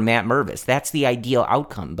for Matt Mervis. That's the ideal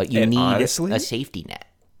outcome, but you need honestly, a safety net.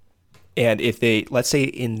 And if they, let's say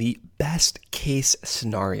in the best case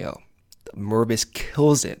scenario, Mervis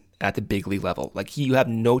kills it at the big league level. Like you have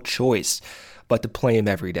no choice but to play him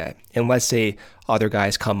every day. And let's say other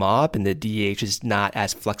guys come up and the DH is not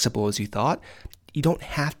as flexible as you thought. You don't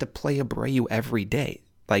have to play Abreu every day.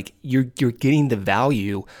 Like you're getting the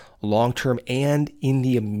value long-term and in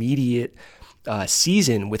the immediate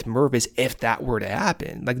season with Mervis if that were to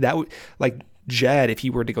happen. Like that would, like Jed, if he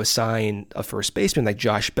were to go sign a first baseman like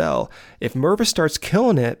Josh Bell, if Mervis starts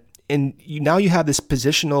killing it and now you have this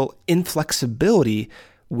positional inflexibility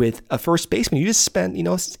with a first baseman you just spent,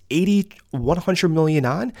 80, 100 million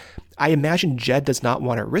on, I imagine Jed does not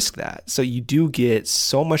want to risk that. So you do get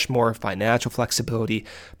so much more financial flexibility,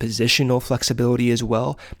 positional flexibility as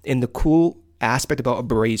well. And the cool aspect about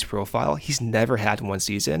Abreu's profile, he's never had one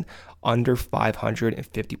season under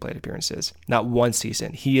 550 plate appearances. Not one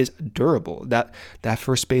season. He is durable. That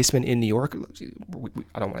first baseman in New York,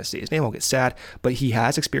 I don't want to say his name, I'll get sad, but he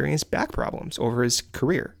has experienced back problems over his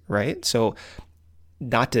career, right? So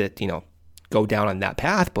not to, go down on that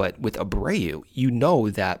path, but with Abreu, you know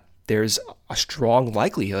that there's a strong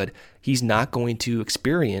likelihood he's not going to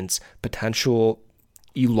experience potential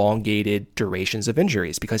elongated durations of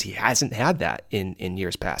injuries because he hasn't had that in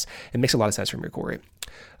years past. It makes a lot of sense from your Corey.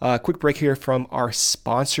 Quick break here from our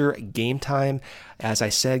sponsor, Game Time. As I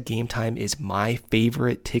said, Game Time is my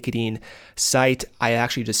favorite ticketing site. I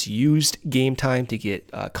actually just used Game Time to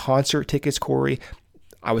get concert tickets, Corey.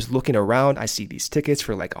 I was looking around. I see these tickets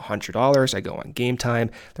for like $100. I go on Game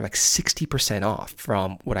Time. They're like 60% off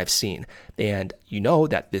from what I've seen. And you know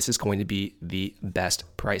that this is going to be the best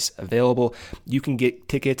price available. You can get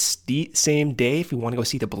tickets the same day if you want to go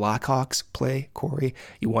see the Blackhawks play, Corey.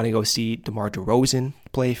 You want to go see DeMar DeRozan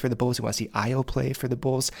play for the Bulls. You want to see Io play for the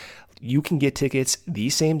Bulls. You can get tickets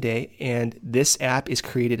the same day. And this app is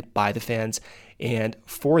created by the fans and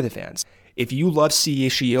for the fans. If you love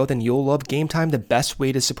CHGO, then you'll love Game Time. The best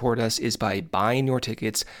way to support us is by buying your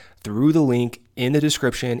tickets through the link in the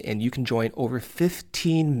description, and you can join over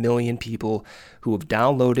 15 million people who have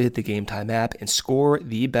downloaded the Game Time app and score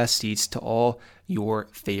the best seats to all your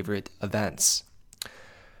favorite events.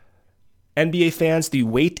 NBA fans, the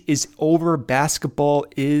wait is over. Basketball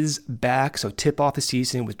is back. So tip off the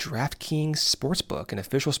season with DraftKings Sportsbook, an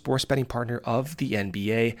official sports betting partner of the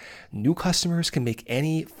NBA. New customers can make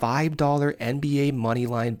any $5 NBA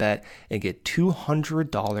moneyline bet and get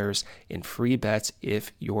 $200 in free bets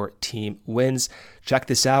if your team wins. Check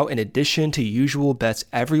this out. In addition to usual bets,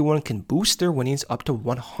 everyone can boost their winnings up to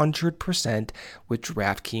 100% with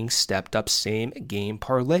DraftKings stepped up same game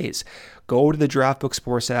parlays. Go to the DraftBook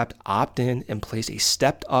Sports app, opt in, and place a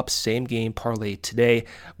stepped up same game parlay today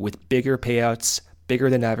with bigger payouts, bigger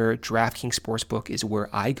than ever. DraftKings Sportsbook is where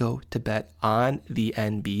I go to bet on the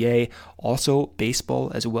NBA. Also, baseball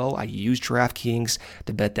as well. I use DraftKings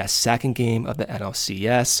to bet that second game of the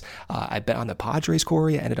NLCS. I bet on the Padres,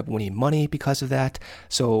 Corey. I ended up winning money because of that.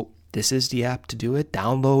 So this is the app to do it.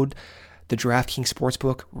 Download the DraftKings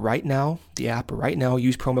Sportsbook right now, the app right now.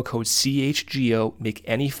 Use promo code CHGO. Make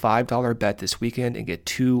any $5 bet this weekend and get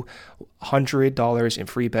 $200 in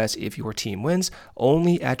free bets if your team wins.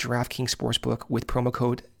 Only at DraftKings Sportsbook with promo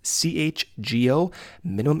code CHGO.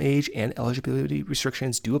 Minimum age and eligibility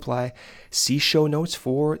restrictions do apply. See show notes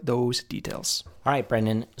for those details. All right,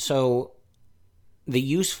 Brendan. So the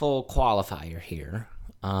useful qualifier here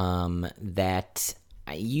that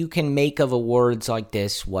you can make of awards like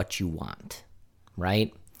this what you want,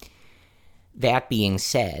 right? That being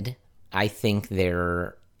said, I think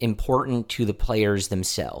they're important to the players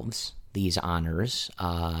themselves, these honors.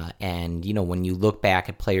 And, when you look back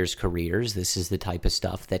at players' careers, this is the type of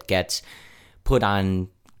stuff that gets put on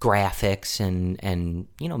graphics and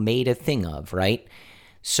made a thing of, right?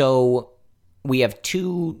 So we have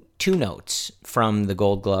two notes from the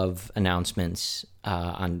Gold Glove announcements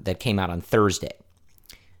that came out on Thursday.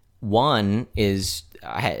 One is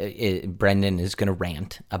Brendan is going to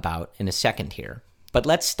rant about in a second here, but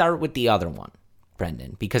let's start with the other one,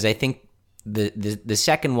 Brendan, because I think the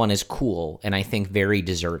second one is cool and I think very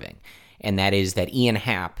deserving, and that is that Ian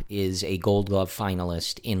Happ is a Gold Glove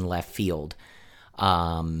finalist in left field.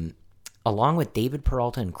 Along with David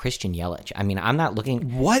Peralta and Christian Yelich. I mean, I'm not looking at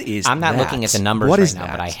the numbers right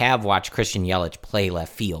now, but I have watched Christian Yelich play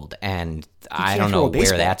left field, and I don't know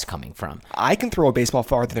where that's coming from. I can throw a baseball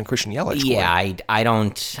farther than Christian Yelich. Yeah,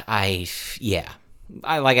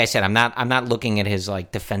 like I said, I'm not looking at his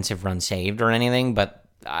like defensive run saved or anything, but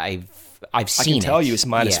I've seen it. I can tell you it's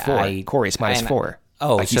 -4. Corey, it's -4.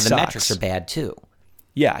 Oh, like, so the metrics are bad too.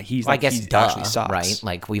 Yeah, he's I guess actually sucks. Right?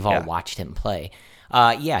 Like we've all watched him play.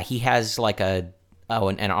 He has like an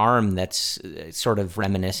arm that's sort of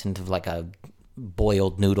reminiscent of like a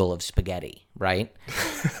boiled noodle of spaghetti, right?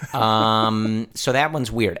 So that one's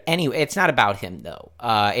weird. Anyway, it's not about him though.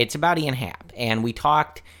 It's about Ian Happ, and we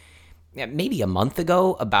talked maybe a month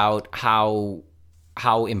ago about how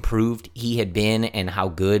improved he had been and how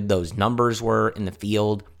good those numbers were in the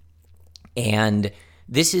field, and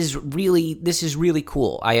This is really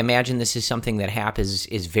cool. I imagine this is something that Happ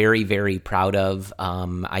is very, very proud of.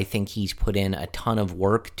 I think he's put in a ton of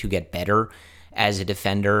work to get better as a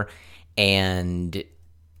defender, and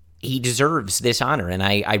he deserves this honor, and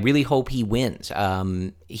I really hope he wins.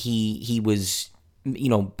 He was,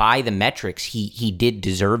 by the metrics, he did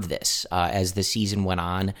deserve this as the season went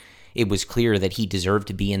on. It was clear that he deserved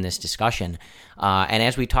to be in this discussion. And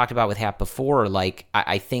as we talked about with Happ before, like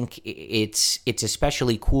I think it's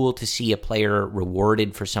especially cool to see a player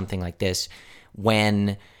rewarded for something like this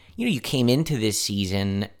when you came into this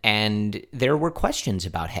season and there were questions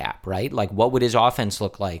about Happ, right? Like what would his offense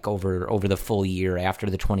look like over the full year after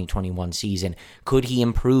the 2021 season? Could he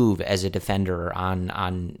improve as a defender on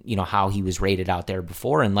how he was rated out there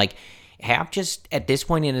before? And like Happ just at this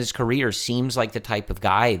point in his career seems like the type of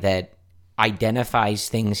guy that identifies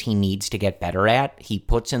things he needs to get better at. He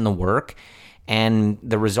puts in the work, and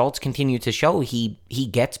the results continue to show he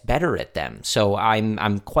gets better at them. So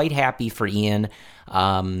I'm quite happy for Ian.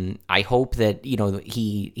 I hope that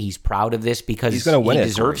he's proud of this because he's gonna win he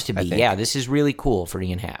deserves to be. Yeah, this is really cool for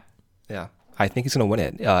Ian Happ. Yeah. I think he's going to win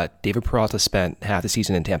it. David Peralta spent half the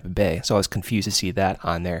season in Tampa Bay, so I was confused to see that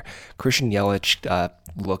on there. Christian Yelich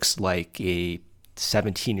looks like a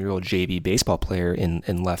 17-year-old JV baseball player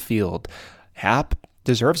in left field. Happ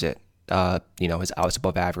deserves it. His outs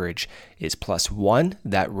above average is +1.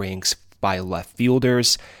 That ranks by left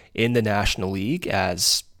fielders in the National League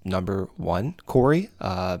as number 1. Corey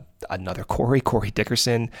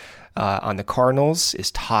Dickerson on the Cardinals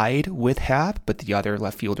is tied with Happ, but the other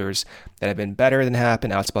left fielders that have been better than Happ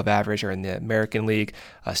and outs above average are in the American League.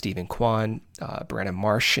 Stephen Kwan, Brandon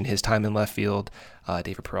Marsh in his time in left field.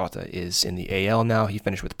 David Peralta is in the AL now. He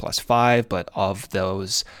finished with +5, but of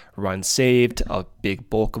those runs saved, a big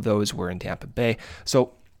bulk of those were in Tampa Bay.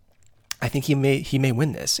 So I think he may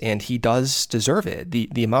win this, and he does deserve it.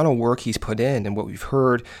 The amount of work he's put in and what we've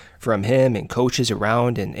heard from him and coaches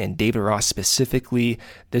around and David Ross specifically,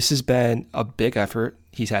 this has been a big effort.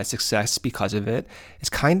 He's had success because of it. It's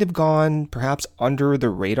kind of gone perhaps under the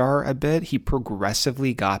radar a bit. He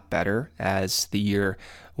progressively got better as the year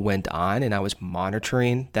went on, and I was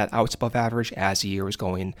monitoring that outs above average as the year was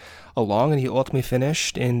going along, and he ultimately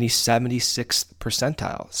finished in the 76th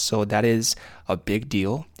percentile. So that is a big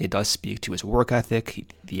deal. It does speak to his work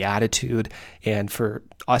ethic, the attitude, and for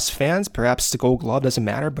us fans, perhaps the Gold Glove doesn't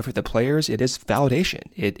matter, but for the players, it is validation.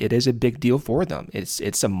 It is a big deal for them.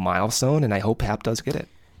 It's a milestone, and I hope Happ does get it.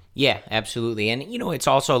 Yeah, absolutely. And, it's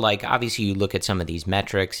also like, obviously you look at some of these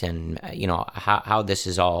metrics and, how this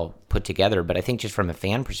is all put together. But I think just from a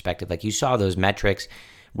fan perspective, like you saw those metrics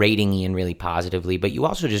rating Ian really positively, but you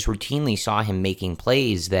also just routinely saw him making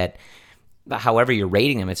plays that, however you're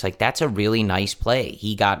rating him, it's like, that's a really nice play.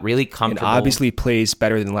 He got really comfortable. And obviously plays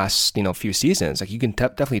better than the last, few seasons. Like you can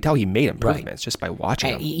definitely tell he made improvements just by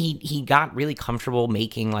watching him. He got really comfortable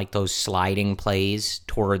making like those sliding plays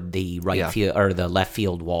toward the right field or the left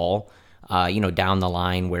field wall, down the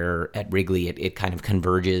line where at Wrigley it kind of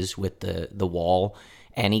converges with the wall.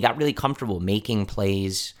 And he got really comfortable making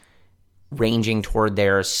plays ranging toward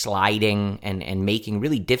there, sliding and making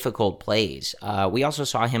really difficult plays. We also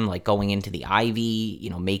saw him like going into the ivy,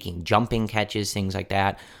 making jumping catches, things like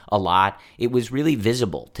that a lot. It was really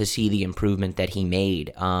visible to see the improvement that he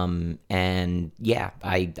made. And yeah,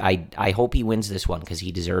 I hope he wins this one because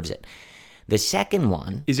he deserves it. The second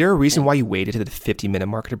one... Is there a reason why you waited to the 50-minute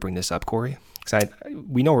mark to bring this up, Corey? Because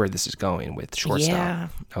we know where this is going with shortstop. Yeah.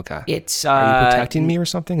 Okay. It's Are you protecting me or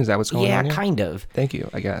something? Is that what's going on here? Yeah, kind of. Thank you,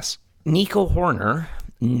 I guess. Nico Hoerner,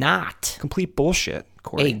 not Complete bullshit,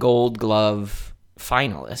 Corey. a Gold Glove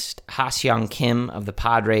finalist. Ha-Seong Kim of the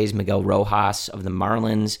Padres, Miguel Rojas of the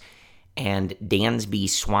Marlins, and Dansby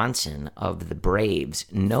Swanson of the Braves.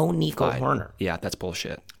 No Nico Hoerner. Yeah, that's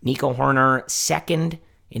bullshit. Nico Hoerner, second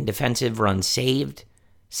in defensive runs saved,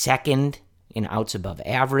 second in outs above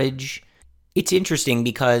average. It's interesting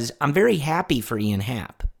because I'm very happy for Ian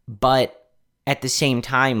Happ, but at the same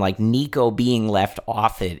time, like, Nico being left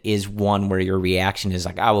off it is one where your reaction is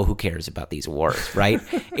like, oh, well, who cares about these awards, right?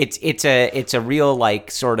 It's a real,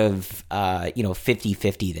 like, sort of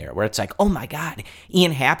 50-50 there, where it's like, oh my God,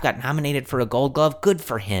 Ian Happ got nominated for a Gold Glove. Good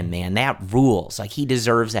for him, man. That rules. Like, he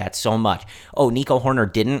deserves that so much. Oh, Nico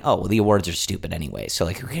Hoerner didn't? Oh, well, the awards are stupid anyway, so,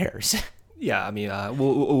 like, who cares? Yeah, I mean,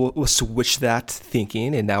 we'll switch that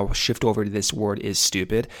thinking, and now we'll shift over to this word is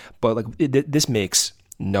stupid. But like, this makes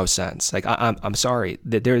no sense. Like, I'm sorry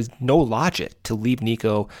that there is no logic to leave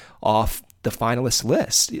Nico off the finalist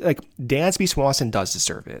list. Like, Dansby Swanson does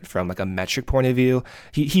deserve it from like a metric point of view.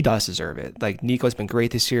 He does deserve it. Like, Nico's been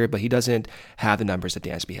great this year, but he doesn't have the numbers that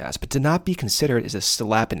Dansby has. But to not be considered is a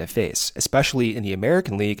slap in the face, especially in the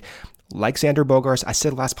American League. Like Xander Bogaerts, I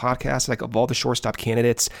said last podcast, like, of all the shortstop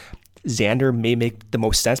candidates, Xander may make the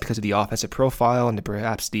most sense because of the offensive profile and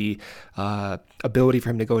perhaps the ability for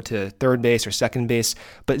him to go to third base or second base.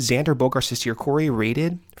 But Xander Bogaerts this year, Corey,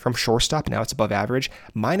 rated from shortstop, now it's above average,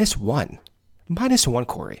 -1. -1,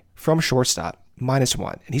 Corey, from shortstop,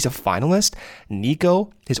 -1. And he's a finalist.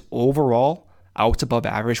 Nico, his overall outs above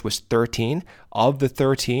average was 13. Of the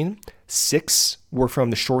 13, 6 were from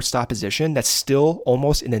the shortstop position. That's still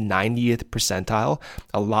almost in the 90th percentile.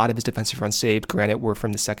 A lot of his defensive runs saved, granted, were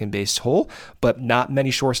from the second base hole, but not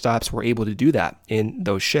many shortstops were able to do that in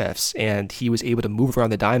those shifts. And he was able to move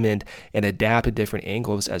around the diamond and adapt to different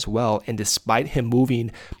angles as well. And despite him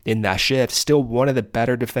moving in that shift, still one of the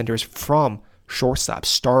better defenders from shortstop,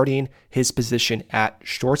 starting his position at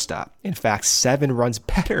shortstop. In fact, 7 runs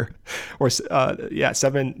better,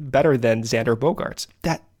 7 better than Xander Bogaerts.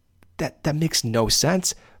 That makes no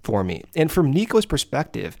sense for me. And from Nico's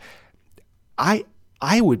perspective, I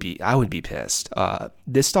would be pissed.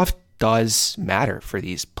 This stuff does matter for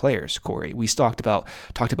these players, Corey. We talked about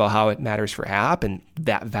how it matters for Happ and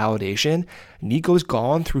that validation. Nico's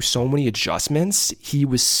gone through so many adjustments. He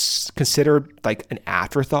was considered like an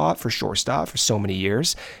afterthought for shortstop for so many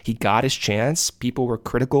years. He got his chance. People were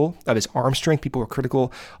critical of his arm strength. People were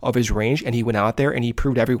critical of his range, and he went out there and he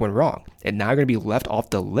proved everyone wrong. And now you're going to be left off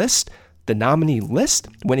the list, the nominee list,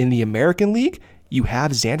 when in the American League, you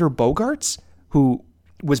have Xander Bogaerts, who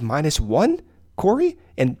was -1, Corey,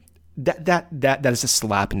 and that is a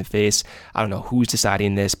slap in the face. I don't know who's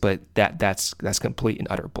deciding this, but that's complete and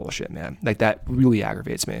utter bullshit, man. Like, that really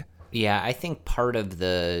aggravates me. Yeah, I think part of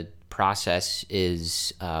the process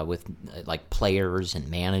is with like players and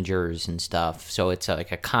managers and stuff. So it's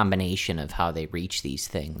like a combination of how they reach these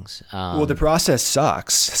things. Well, the process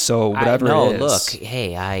sucks. So whatever it is. Look,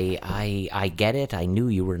 hey, I get it. I knew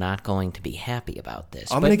you were not going to be happy about this.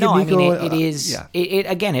 I'm going to give Nico. It is. Yeah. It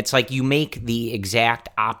again. It's like you make the exact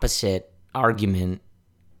opposite argument.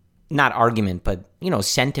 Not argument, but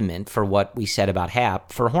sentiment for what we said about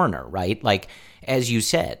Happ for Hoerner, right? Like, as you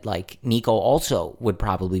said, like, Nico also would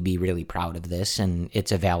probably be really proud of this, and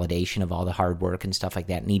it's a validation of all the hard work and stuff like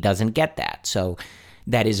that, and he doesn't get that. So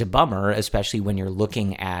that is a bummer, especially when you're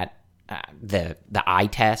looking at the eye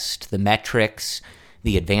test, the metrics,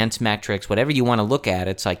 the advanced metrics, whatever you want to look at.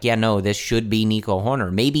 It's like, yeah, no, this should be Nico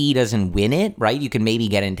Hoerner. Maybe he doesn't win it, right? You can maybe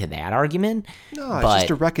get into that argument. No, it's just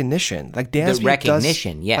a recognition. Like, Dansby the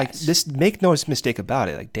recognition, yes. Like, this, make no mistake about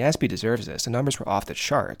it. Like, Dansby deserves this. The numbers were off the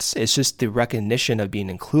charts. It's just the recognition of being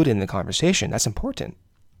included in the conversation. That's important.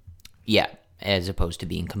 Yeah, as opposed to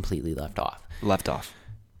being completely left off. Left off.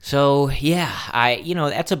 So, yeah,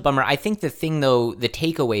 that's a bummer. I think the thing, though, the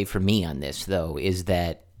takeaway for me on this, though, is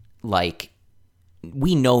that, like,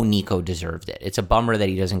 we know Nico deserved it. It's a bummer that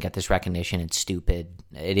he doesn't get this recognition. It's stupid.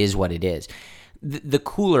 It is what it is. The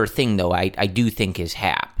cooler thing, though, I do think is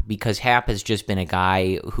Happ, because Happ has just been a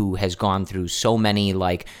guy who has gone through so many,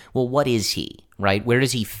 like, well, what is he, right? Where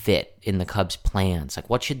does he fit in the Cubs' plans?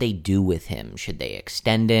 Like, what should they do with him? Should they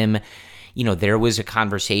extend him? There was a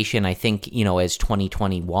conversation, I think, as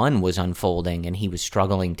 2021 was unfolding and he was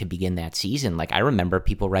struggling to begin that season. Like, I remember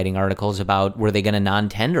people writing articles about, were they going to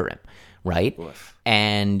non-tender him? Right. Oof.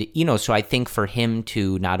 And, so I think for him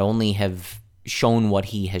to not only have shown what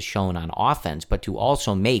he has shown on offense, but to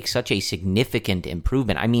also make such a significant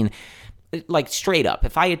improvement. I mean, like straight up,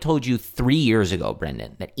 if I had told you 3 years ago,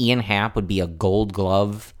 Brendan, that Ian Happ would be a Gold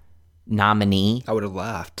Glove nominee, I would have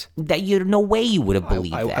laughed. No way you would have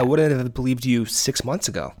believed that. I wouldn't have believed you 6 months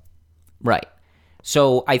ago. Right.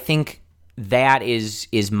 So I think that is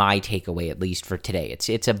my takeaway, at least for today.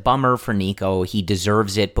 It's a bummer for Nico. He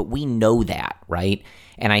deserves it, but we know that, right?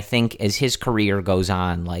 And I think as his career goes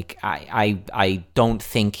on, like I don't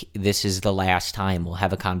think this is the last time we'll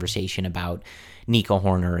have a conversation about Nico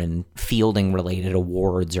Hoerner and fielding-related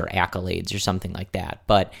awards or accolades or something like that.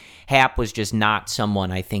 But Happ was just not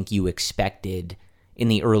someone I think you expected in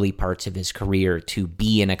the early parts of his career to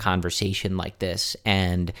be in a conversation like this.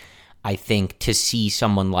 And I think to see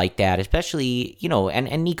someone like that, especially,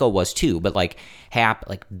 and Nico was too, but like Happ,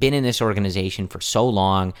 like been in this organization for so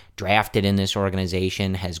long, drafted in this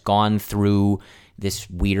organization, has gone through this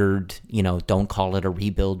weird, don't call it a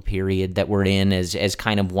rebuild period that we're in as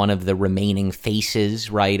kind of one of the remaining faces,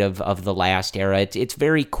 right, of the last era. It's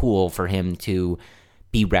very cool for him to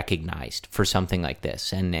be recognized for something like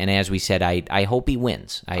this. And as we said, I hope he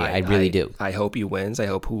wins. I really do. I hope he wins. I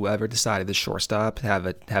hope whoever decided the shortstop have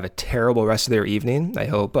a terrible rest of their evening. I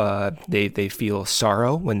hope they feel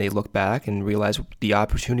sorrow when they look back and realize the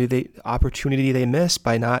opportunity they missed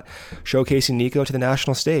by not showcasing Nico to the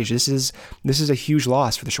national stage. This is a huge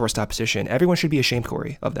loss for the shortstop position. Everyone should be ashamed,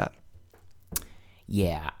 Corey, of that.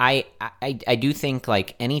 Yeah, I do think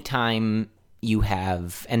like anytime you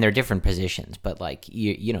have, and they're different positions, but like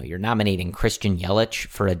you're nominating Christian Yelich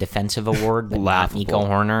for a defensive award, but not Nico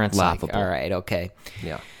Hoerner. It's laughable. Like, all right, okay,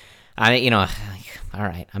 yeah. All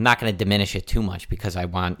right. I'm not going to diminish it too much because I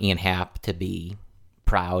want Ian Happ to be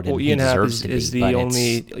proud, and Ian he Happ deserves to be. Is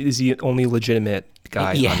the only legitimate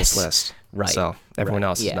guy on this list, right? So everyone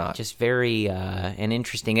else is not. Just very and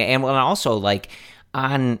interesting, and also like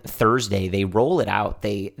on Thursday they roll it out.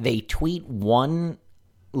 They tweet one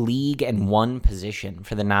league and one position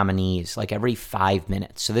for the nominees like every 5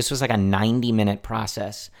 minutes. So this was like a 90-minute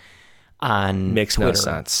process on Makes Twitter, no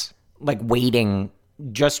sense. like waiting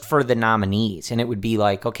just for the nominees. And it would be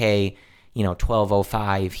like, okay,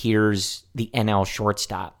 12:05, here's the NL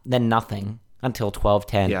shortstop. Then nothing until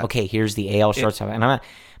 12:10. Yeah. Okay, here's the AL shortstop. And I'm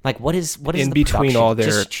like, what is in the between production? all their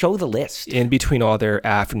Just show the list. In between all their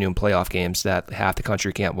afternoon playoff games that half the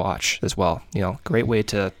country can't watch as well. Great way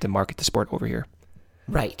to market the sport over here.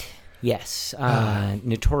 Right. Yes.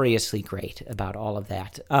 Notoriously great about all of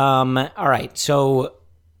that. All right. So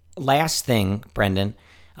last thing, Brendan,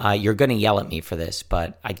 you're going to yell at me for this,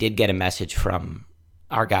 but I did get a message from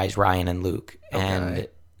our guys, Ryan and Luke, and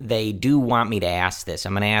they do want me to ask this.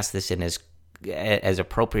 I'm going to ask this in as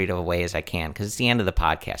appropriate of a way as I can because it's the end of the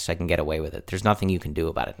podcast, so I can get away with it. There's nothing you can do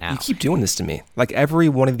about it now. You keep doing this to me. Like every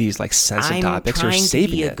one of these like sensitive topics, you're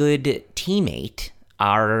saving it. I'm trying to be a good teammate.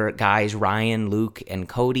 Our guys, Ryan, Luke, and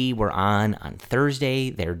Cody were on Thursday.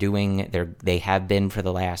 They have been for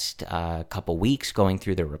the last couple weeks going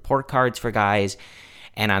through their report cards for guys.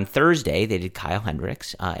 And on Thursday, they did Kyle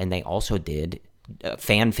Hendricks, and they also did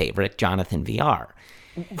fan favorite Jonathan VR.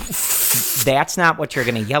 That's not what you're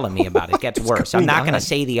going to yell at me about. It gets worse. I'm not going to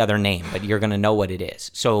say the other name, but you're going to know what it is.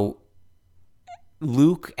 So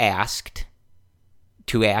Luke asked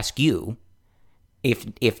to ask you,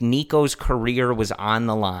 if Nico's career was on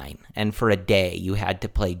the line and for a day you had to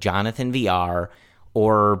play Jonathan VR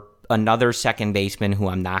or another second baseman who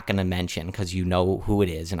I'm not going to mention because you know who it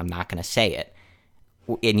is and I'm not going to say it,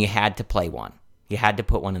 and you had to play one, you had to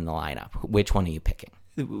put one in the lineup, which one are you picking?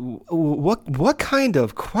 What kind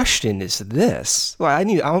of question is this? Well, I'm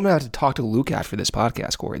going to have to talk to Luke after this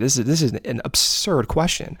podcast, Corey. This is an absurd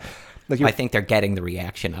question. Like I think they're getting the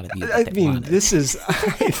reaction out of you. This is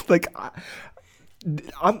like.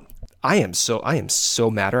 I am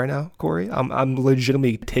so mad right now, Corey. I'm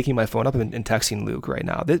legitimately taking my phone up and texting Luke right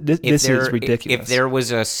now. This is ridiculous. If there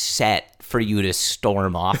was a set for you to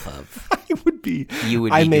storm off of,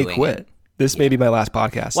 I may quit. This may be my last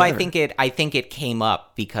podcast. Well, ever. I think it came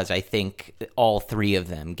up because I think all three of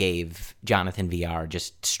them gave Jonathan VR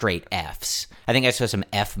just straight Fs. I think I saw some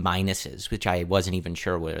F minuses, which I wasn't even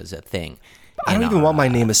sure was a thing. I don't even want my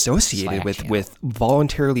name associated with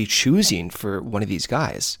voluntarily choosing for one of these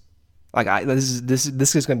guys. Like this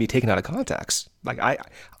is going to be taken out of context. Like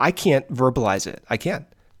I can't verbalize it. I can't,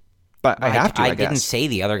 but I have to. I guess. Didn't say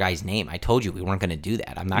the other guy's name. I told you we weren't going to do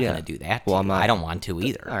that. I'm not going to do that. Well, I don't want to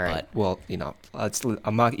either. All right. But, well,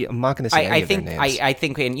 I'm not going to say any of their names. I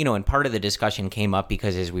think, and part of the discussion came up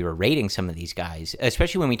because as we were rating some of these guys,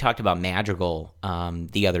 especially when we talked about Madrigal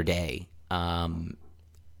the other day.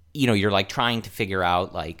 You're like trying to figure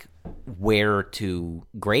out like where to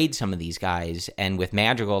grade some of these guys. And with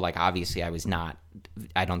Madrigal, like obviously I was not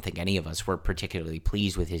I don't think any of us were particularly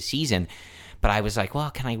pleased with his season. But I was like,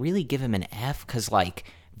 well, can I really give him an F? Because, like,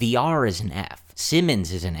 VR is an F.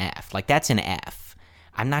 Simmons is an F. Like, that's an F.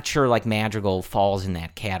 I'm not sure, like, Madrigal falls in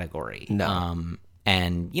that category. No.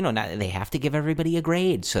 And, you know, they have to give everybody a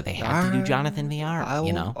grade, so they have to do Jonathan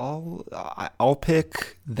VR, I'll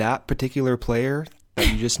pick that particular player that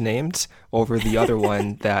you just named over the other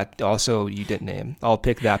one that also you didn't name. I'll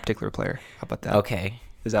pick that particular player. How about that? Okay.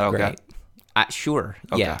 Is that okay? Great. Sure.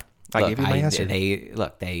 Okay. Yeah. I gave you my answer.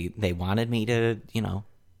 They wanted me to, you know,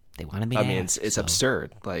 they wanted me to it's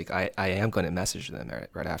absurd. Like, I am going to message them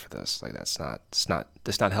right after this. Like, that's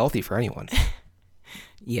not healthy for anyone.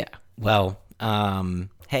 Yeah. Well,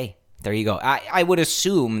 hey, there you go. I would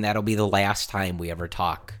assume that'll be the last time we ever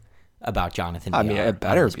talk about Jonathan VR. I mean, it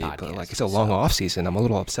better be, but like, it's a long off season. I'm a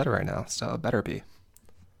little upset right now, so it better be.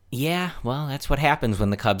 Yeah, well, that's what happens when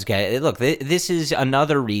the Cubs get... Look, this is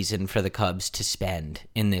another reason for the Cubs to spend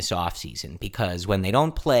in this offseason, because when they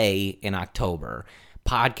don't play in October,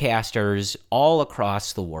 podcasters all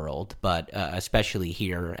across the world, but especially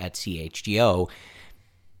here at CHGO,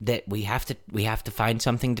 that we have to find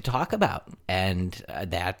something to talk about, and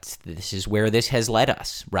this is where this has led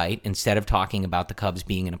us, right? Instead of talking about the Cubs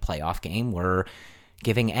being in a playoff game, we're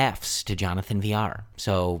giving Fs to Jonathan VR.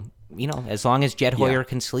 So, you know, as long as Jed Hoyer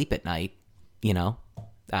can sleep at night, you know,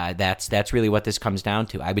 that's really what this comes down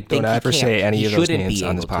to. I would think don't ever say any of those names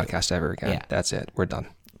on this to. podcast ever again. Yeah. That's it. We're done.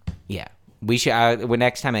 Yeah, we should.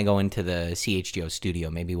 Next time I go into the CHGO studio,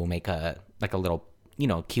 maybe we'll make a little, you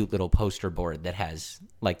know, cute little poster board that has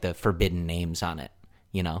like the forbidden names on it,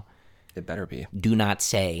 you know. It better be. Do not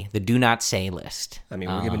say list. I mean,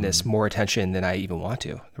 we're giving this more attention than I even want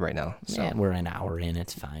to right now. So. Yeah, we're an hour in.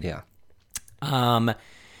 It's fine. Yeah.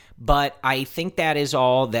 But I think that is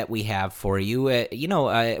all that we have for you.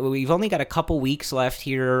 We've only got a couple weeks left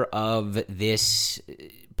here of this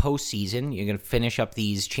postseason. You're going to finish up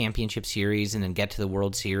these championship series and then get to the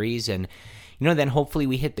World Series. And, you know, then hopefully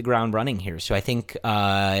we hit the ground running here. So I think,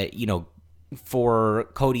 for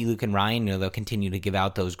Cody, Luke, and Ryan, you know, they'll continue to give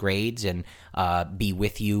out those grades and be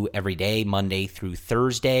with you every day, Monday through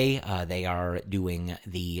Thursday. They are doing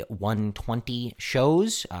the 120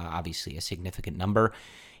 shows, obviously a significant number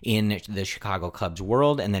in the Chicago Cubs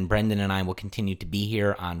world. And then Brendan and I will continue to be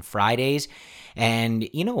here on Fridays. And,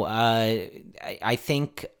 you know, I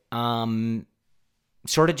think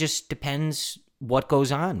sort of just depends what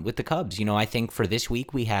goes on with the Cubs. You know, I think for this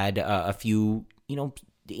week we had a few, you know,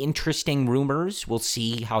 interesting rumors. We'll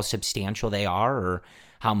see how substantial they are or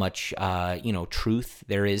how much, truth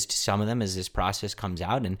there is to some of them as this process comes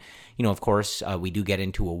out. And, you know, of course, we do get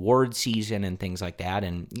into award season and things like that.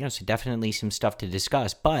 And, you know, so definitely some stuff to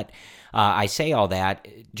discuss. But I say all that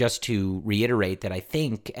just to reiterate that I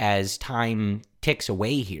think as time ticks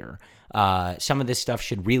away here, some of this stuff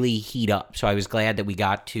should really heat up. So I was glad that we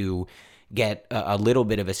got to get a little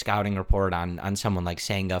bit of a scouting report on someone like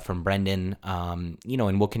Senga from Brendan, and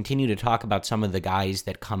we'll continue to talk about some of the guys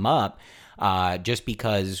that come up, just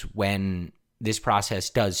because when this process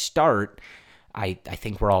does start, I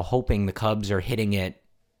think we're all hoping the Cubs are hitting it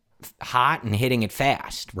hot and hitting it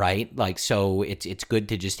fast, right? Like, so it's good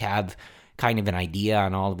to just have kind of an idea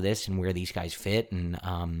on all of this and where these guys fit and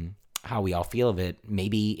how we all feel of it,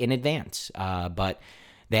 maybe in advance. But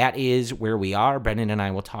that is where we are. Brendan and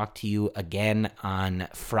I will talk to you again on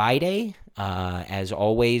Friday. As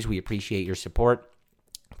always, we appreciate your support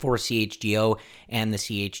for CHGO and the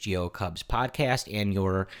CHGO Cubs podcast and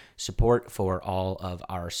your support for all of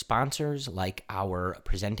our sponsors, like our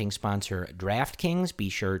presenting sponsor, DraftKings. Be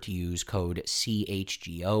sure to use code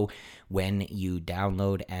CHGO when you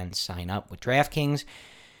download and sign up with DraftKings.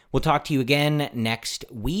 We'll talk to you again next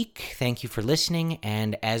week. Thank you for listening,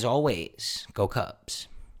 and as always, go Cubs.